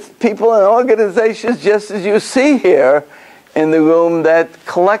room, it's people and organizations just as you see here in the room that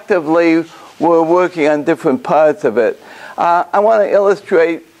collectively were working on different parts of it. I want to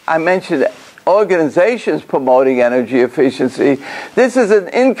illustrate, I mentioned organizations promoting energy efficiency. This is an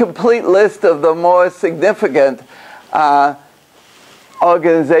incomplete list of the more significant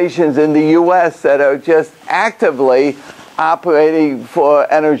organizations in the U.S. that are just actively operating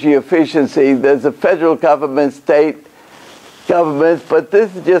for energy efficiency. There's a federal government, state governments, but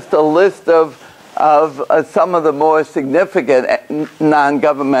this is just a list of some of the more significant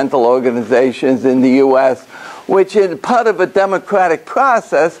non-governmental organizations in the U.S., which in part of a democratic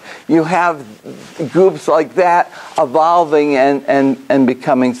process, you have groups like that evolving and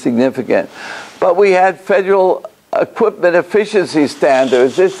becoming significant. But we had federal equipment efficiency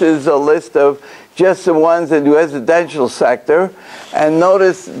standards. This is a list of just the ones in the residential sector. And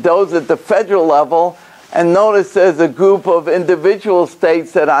notice those at the federal level. And notice there's a group of individual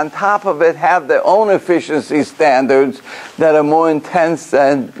states that on top of it have their own efficiency standards that are more intense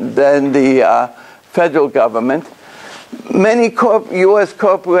than the federal government. Many U.S.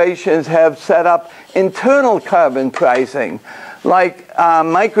 corporations have set up internal carbon pricing. Like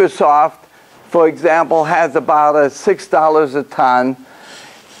Microsoft, for example, has about a $6 a ton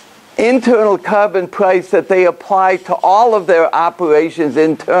internal carbon price that they apply to all of their operations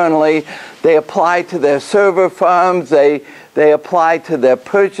internally. They apply to their server farms, they apply to their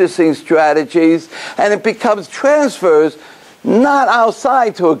purchasing strategies, and it becomes transfers not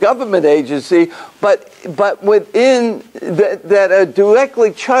outside to a government agency, but within that are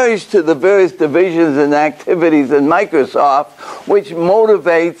directly charged to the various divisions and activities in Microsoft, which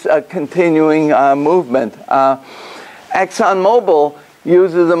motivates a continuing movement. ExxonMobil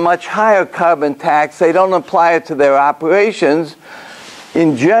uses a much higher carbon tax. They don't apply it to their operations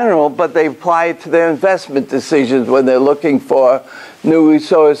in general, but they apply it to their investment decisions when they're looking for new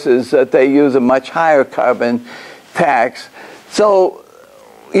resources, that they use a much higher carbon tax. So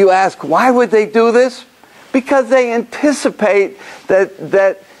you ask, why would they do this? Because they anticipate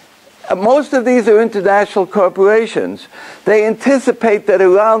that most of these are international corporations. They anticipate that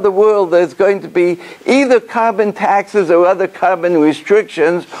around the world there's going to be either carbon taxes or other carbon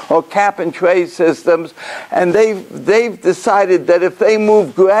restrictions or cap and trade systems, and they've decided that if they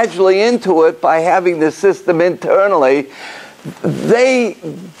move gradually into it by having the system internally, they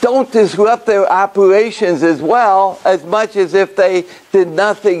don't disrupt their operations as much as if they did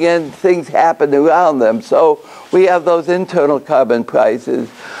nothing and things happened around them. So we have those internal carbon prices.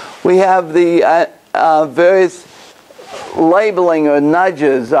 We have the various labeling or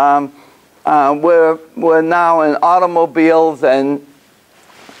nudges. We're now in automobiles and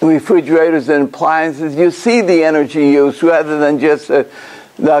refrigerators and appliances. You see the energy use rather than just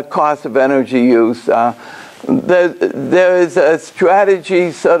the cost of energy use. There is a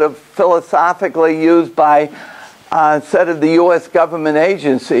strategy sort of philosophically used by a set of the U.S. government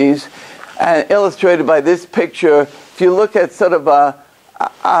agencies, and illustrated by this picture. If you look at sort of a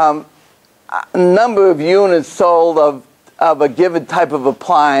number of units sold of a given type of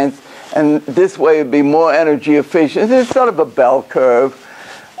appliance, and this way it would be more energy efficient. It's sort of a bell curve.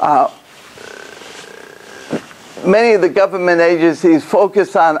 Many of the government agencies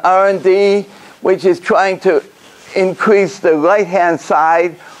focus on R&D, which is trying to increase the right-hand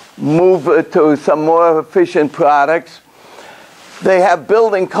side, move it to some more efficient products. They have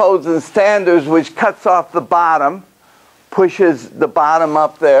building codes and standards, which cuts off the bottom, pushes the bottom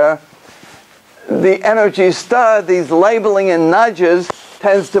up there. The Energy Star, these labeling and nudges,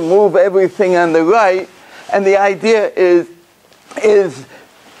 tends to move everything on the right, and the idea is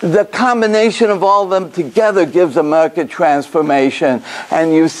the combination of all of them together gives a market transformation.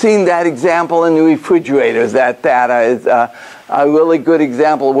 And you've seen that example in the refrigerators. That data is a really good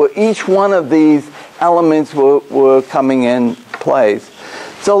example where each one of these elements were coming in place.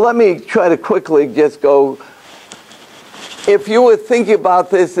 So let me try to quickly just go. If you were thinking about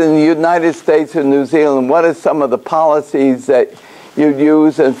this in the United States and New Zealand, what are some of the policies that you'd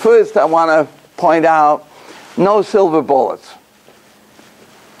use? And first I want to point out, no silver bullets.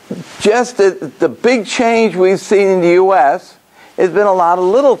 Just the big change we've seen in the U.S. has been a lot of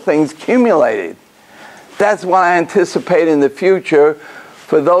little things accumulated. That's what I anticipate in the future.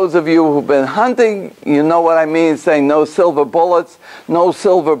 For those of you who've been hunting, you know what I mean saying no silver bullets, no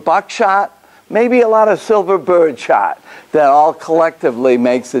silver buckshot, maybe a lot of silver bird shot. That all collectively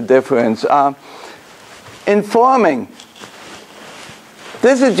makes a difference. Informing.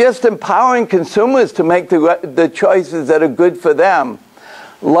 This is just empowering consumers to make the choices that are good for them.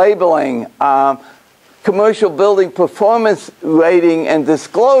 Labeling, commercial building performance rating and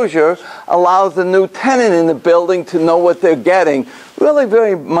disclosure allows the new tenant in the building to know what they're getting. Really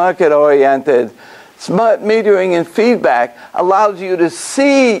very market-oriented. Smart metering and feedback allows you to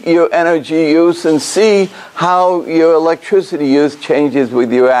see your energy use and see how your electricity use changes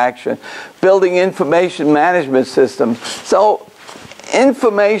with your action. Building information management systems. So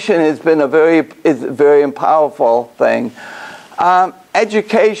information has been a very powerful thing.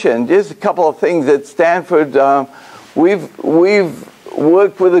 Education, just a couple of things at Stanford. We've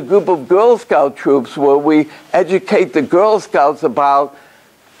worked with a group of Girl Scout troops where we educate the Girl Scouts about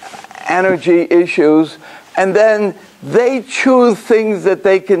energy issues, and then they choose things that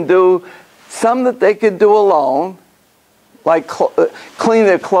they can do, some that they can do alone, like clean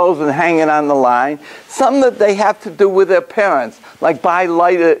their clothes and hang it on the line, some that they have to do with their parents, like buy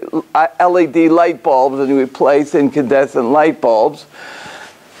LED light bulbs and replace incandescent light bulbs.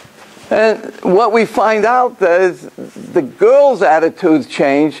 And what we find out is the girls' attitudes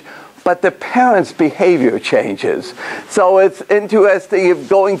change, but the parents' behavior changes. So it's interesting if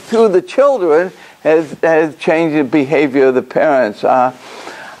going through the children has changed the behavior of the parents.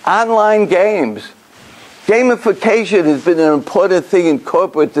 Online games. Gamification has been an important thing in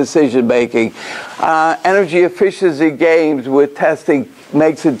corporate decision making. Energy efficiency games with testing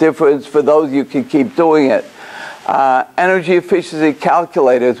makes a difference for those you can keep doing it. Energy efficiency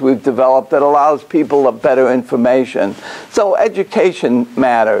calculators we've developed that allows people a better information. So education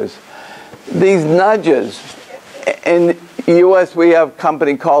matters. These nudges. In the U.S. we have a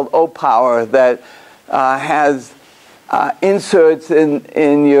company called O-Power that has inserts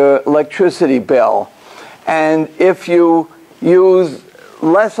in your electricity bill. And if you use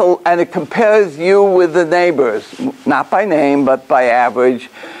less, and it compares you with the neighbors, not by name, but by average.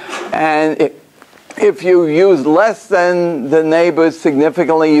 And If you use less than the neighbors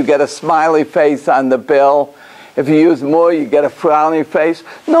significantly, you get a smiley face on the bill. If you use more, you get a frowny face.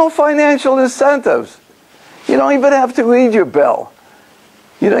 No financial incentives. You don't even have to read your bill.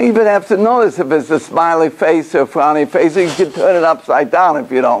 You don't even have to notice if it's a smiley face or a frowny face. You can turn it upside down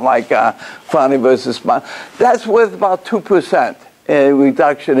if you don't like frowny versus smiley. That's worth about 2%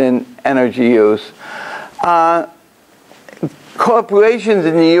 reduction in energy use. Corporations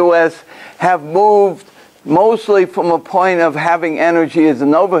in the U.S. have moved mostly from a point of having energy as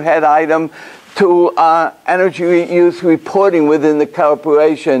an overhead item to energy use reporting within the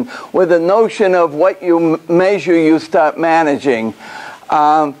corporation, with the notion of what you measure, you start managing.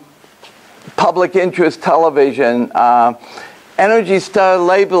 Public interest television, Energy Star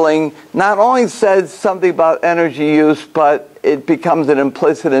labeling not only says something about energy use, but it becomes an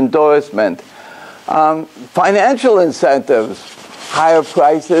implicit endorsement. Financial incentives, higher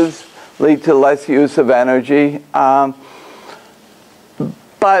prices lead to less use of energy.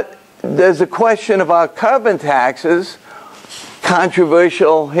 But there's a question about carbon taxes,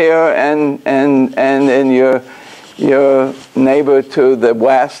 controversial here and in your neighbor to the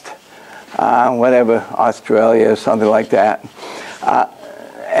west, whatever, Australia or something like that.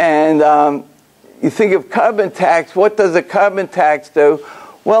 You think of carbon tax, what does a carbon tax do?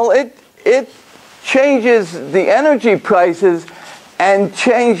 Well, it changes the energy prices and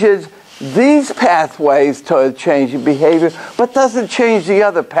changes these pathways toward changing behavior, but doesn't change the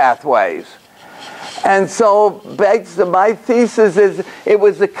other pathways. And so my thesis is it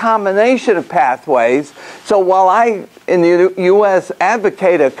was a combination of pathways. So while I, in the U.S.,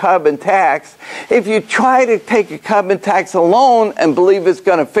 advocate a carbon tax, if you try to take a carbon tax alone and believe it's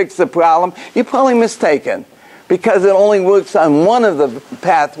going to fix the problem, you're probably mistaken, because it only works on one of the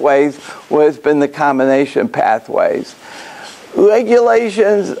pathways, where it's been the combination pathways.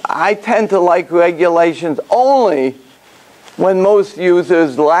 Regulations, I tend to like regulations only when most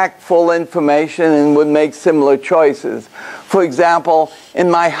users lack full information and would make similar choices. For example, in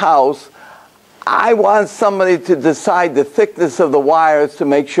my house, I want somebody to decide the thickness of the wires to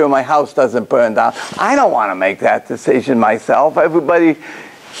make sure my house doesn't burn down. I don't want to make that decision myself. Everybody,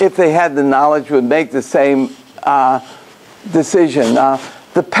 if they had the knowledge, would make the same decision.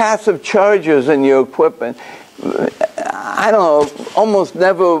 The passive chargers in your equipment, I don't know, almost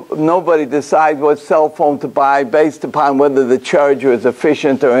never, nobody decides what cell phone to buy based upon whether the charger is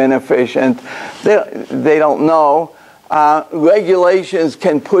efficient or inefficient. They don't know. Regulations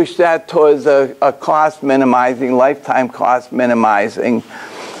can push that towards a cost minimizing, lifetime cost minimizing.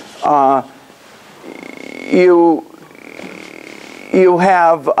 You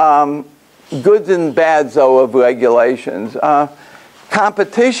have goods and bads, though, of regulations.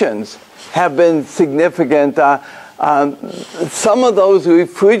 Competitions have been significant. Some of those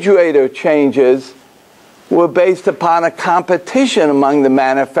refrigerator changes were based upon a competition among the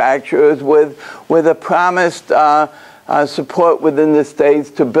manufacturers with a promised support within the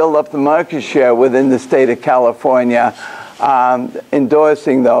states to build up the market share within the state of California,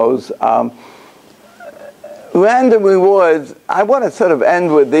 endorsing those. Random rewards, I want to sort of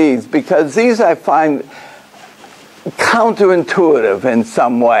end with these, because these I find counterintuitive in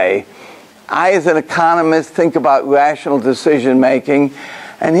some way. I, as an economist, think about rational decision making,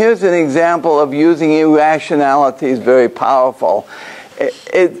 and here's an example of using irrationality is very powerful.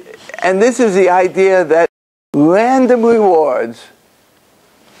 And this is the idea that random rewards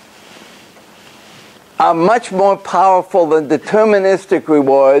are much more powerful than deterministic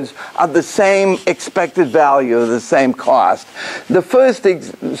rewards of the same expected value, the same cost. The first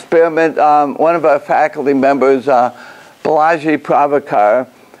experiment, one of our faculty members, Balaji Pravakar,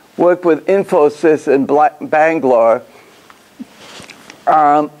 worked with Infosys in Bangalore.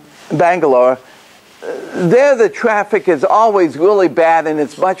 There the traffic is always really bad, and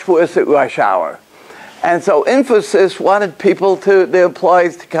it's much worse at rush hour. And so Infosys wanted people their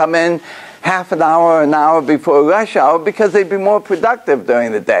employees to come in half an hour before rush hour, because they'd be more productive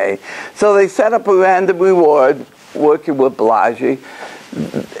during the day. So they set up a random reward, working with Balaji.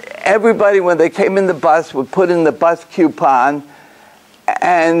 Everybody, when they came in the bus, would put in the bus coupon,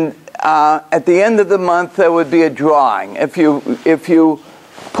 and at the end of the month there would be a drawing. If you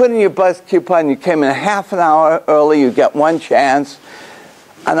put in your bus coupon, you came in half an hour early, you get one chance.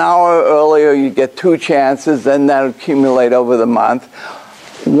 An hour earlier, you get two chances, then that would accumulate over the month.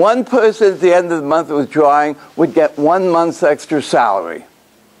 One person at the end of the month was drawing would get 1 month's extra salary.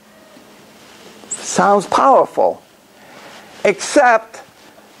 Sounds powerful. Except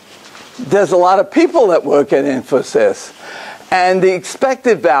there's a lot of people that work at Infosys. And the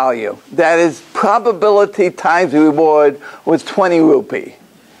expected value, that is probability times reward, was 20 rupee,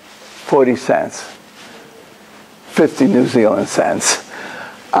 40 cents. 50 New Zealand cents.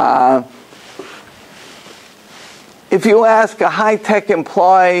 If you ask a high-tech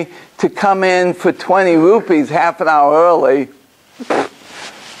employee to come in for 20 rupees half an hour early,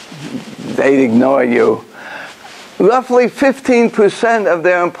 they'd ignore you. Roughly 15% of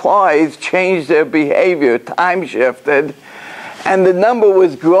their employees changed their behavior, time shifted, and the number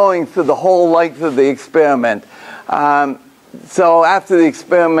was growing through the whole length of the experiment. So after the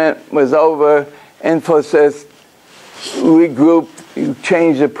experiment was over, Infosys regrouped,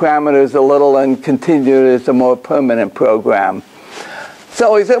 changed the parameters a little, and continued as a more permanent program.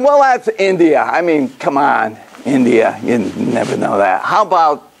 So he said, well, that's India. I mean, come on, India, you never know that. How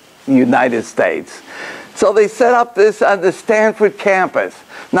about the United States? So they set up this on the Stanford campus.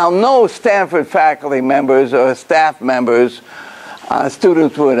 Now, no Stanford faculty members or staff members,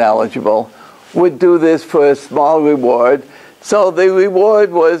 students who were eligible, would do this for a small reward. So the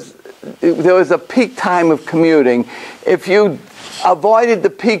reward was, there was a peak time of commuting. If you avoided the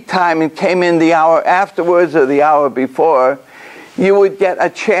peak time and came in the hour afterwards or the hour before, you would get a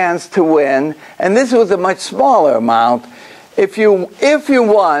chance to win. And this was a much smaller amount. If you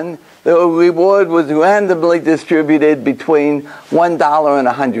won, the reward was randomly distributed between $1 and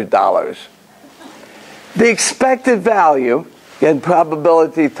 $100. The expected value, again,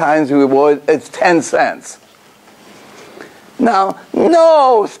 probability times reward, it's 10 cents. Now,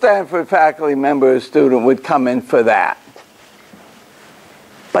 no Stanford faculty member or student would come in for that.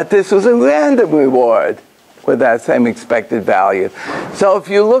 But this was a random reward with that same expected value. So if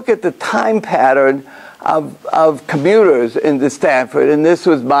you look at the time pattern of commuters into Stanford, and this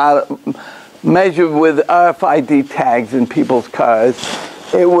was measured with RFID tags in people's cars,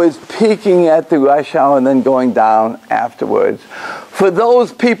 it was peaking at the rush hour and then going down afterwards. For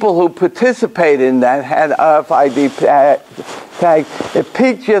those people who participated in that, had RFID tag, it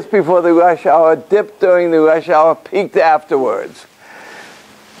peaked just before the rush hour, dipped during the rush hour, peaked afterwards.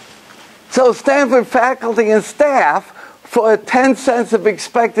 So Stanford faculty and staff, for 10 cents of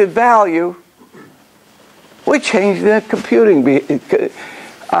expected value, would change their computing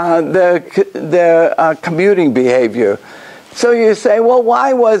commuting behavior. So you say, well,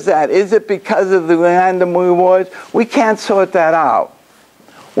 why was that? Is it because of the random rewards? We can't sort that out.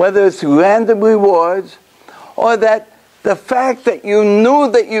 Whether it's random rewards or that the fact that you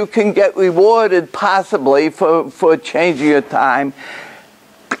knew that you can get rewarded possibly for changing your time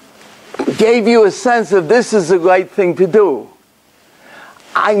gave you a sense of this is the right thing to do.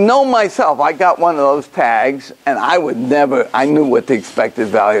 I know myself, I got one of those tags, and I knew what the expected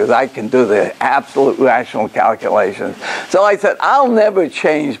value was. I can do the absolute rational calculations. So I said, I'll never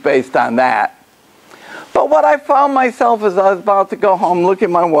change based on that. But what I found myself as I was about to go home, look at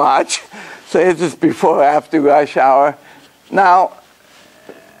my watch, say it's just before or after rush hour. Now,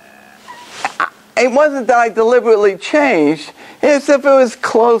 it wasn't that I deliberately changed. It's if it was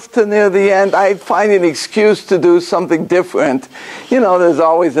close to near the end, I'd find an excuse to do something different. You know, there's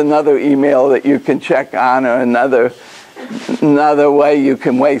always another email that you can check on, or another way you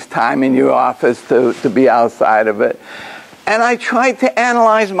can waste time in your office to be outside of it. And I tried to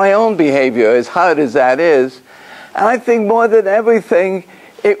analyze my own behavior, as hard as that is. And I think more than everything,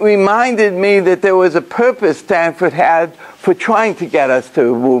 it reminded me that there was a purpose Stanford had for trying to get us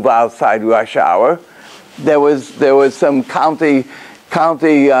to move outside rush hour. There was some county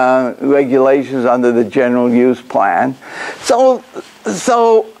regulations under the general use plan. So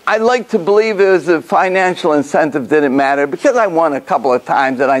I'd like to believe there was a financial incentive didn't matter, because I won a couple of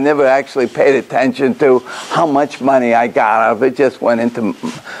times and I never actually paid attention to how much money I got out of it. Just went into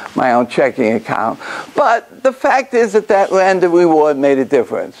my own checking account. But the fact is that random reward made a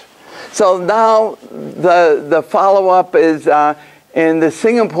difference. So now the follow-up is in the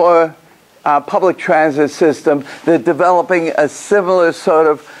Singapore public transit system. They're developing a similar sort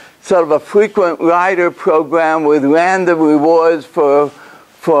of a frequent rider program with random rewards for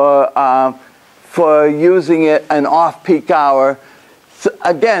using it an off-peak hour. So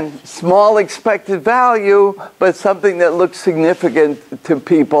again, small expected value, but something that looks significant to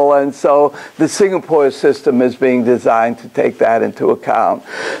people. And so the Singapore system is being designed to take that into account.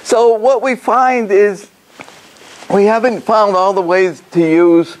 So what we find is we haven't found all the ways to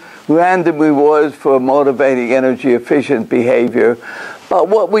use random rewards for motivating energy-efficient behavior. But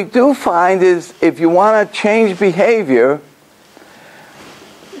what we do find is if you want to change behavior,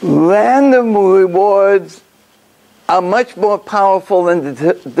 random rewards are much more powerful than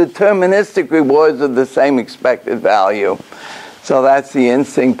deterministic rewards of the same expected value. So that's the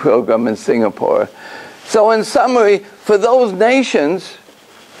InSync program in Singapore. So in summary, for those nations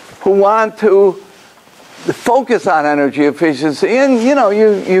who want to focus on energy efficiency, and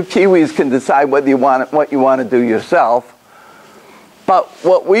you Kiwis can decide whether what you want to do yourself. But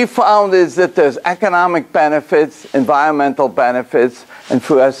what we found is that there's economic benefits, environmental benefits, and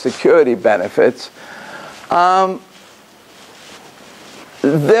for us, security benefits.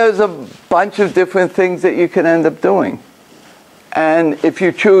 There's a bunch of different things that you can end up doing, and if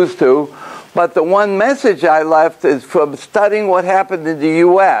you choose to. But the one message I left is from studying what happened in the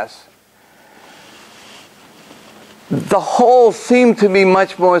U.S., the whole seemed to be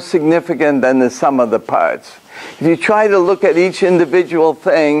much more significant than the sum of the parts. If you try to look at each individual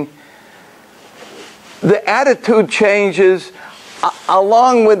thing, the attitude changes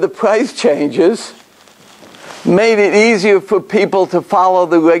along with the price changes made it easier for people to follow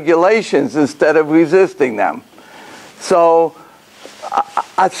the regulations instead of resisting them. So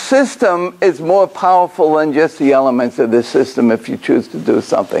a system is more powerful than just the elements of the system if you choose to do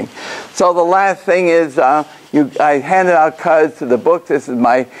something. So the last thing is, I handed out cards to the book. This is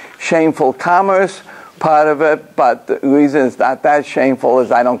my shameful commerce part of it, but the reason it's not that shameful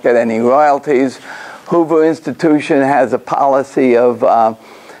is I don't get any royalties. Hoover Institution has a policy of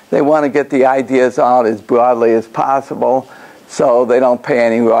they want to get the ideas out as broadly as possible, so they don't pay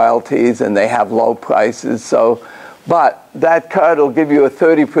any royalties and they have low prices. But that card will give you a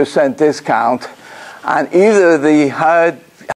 30% discount on either the hard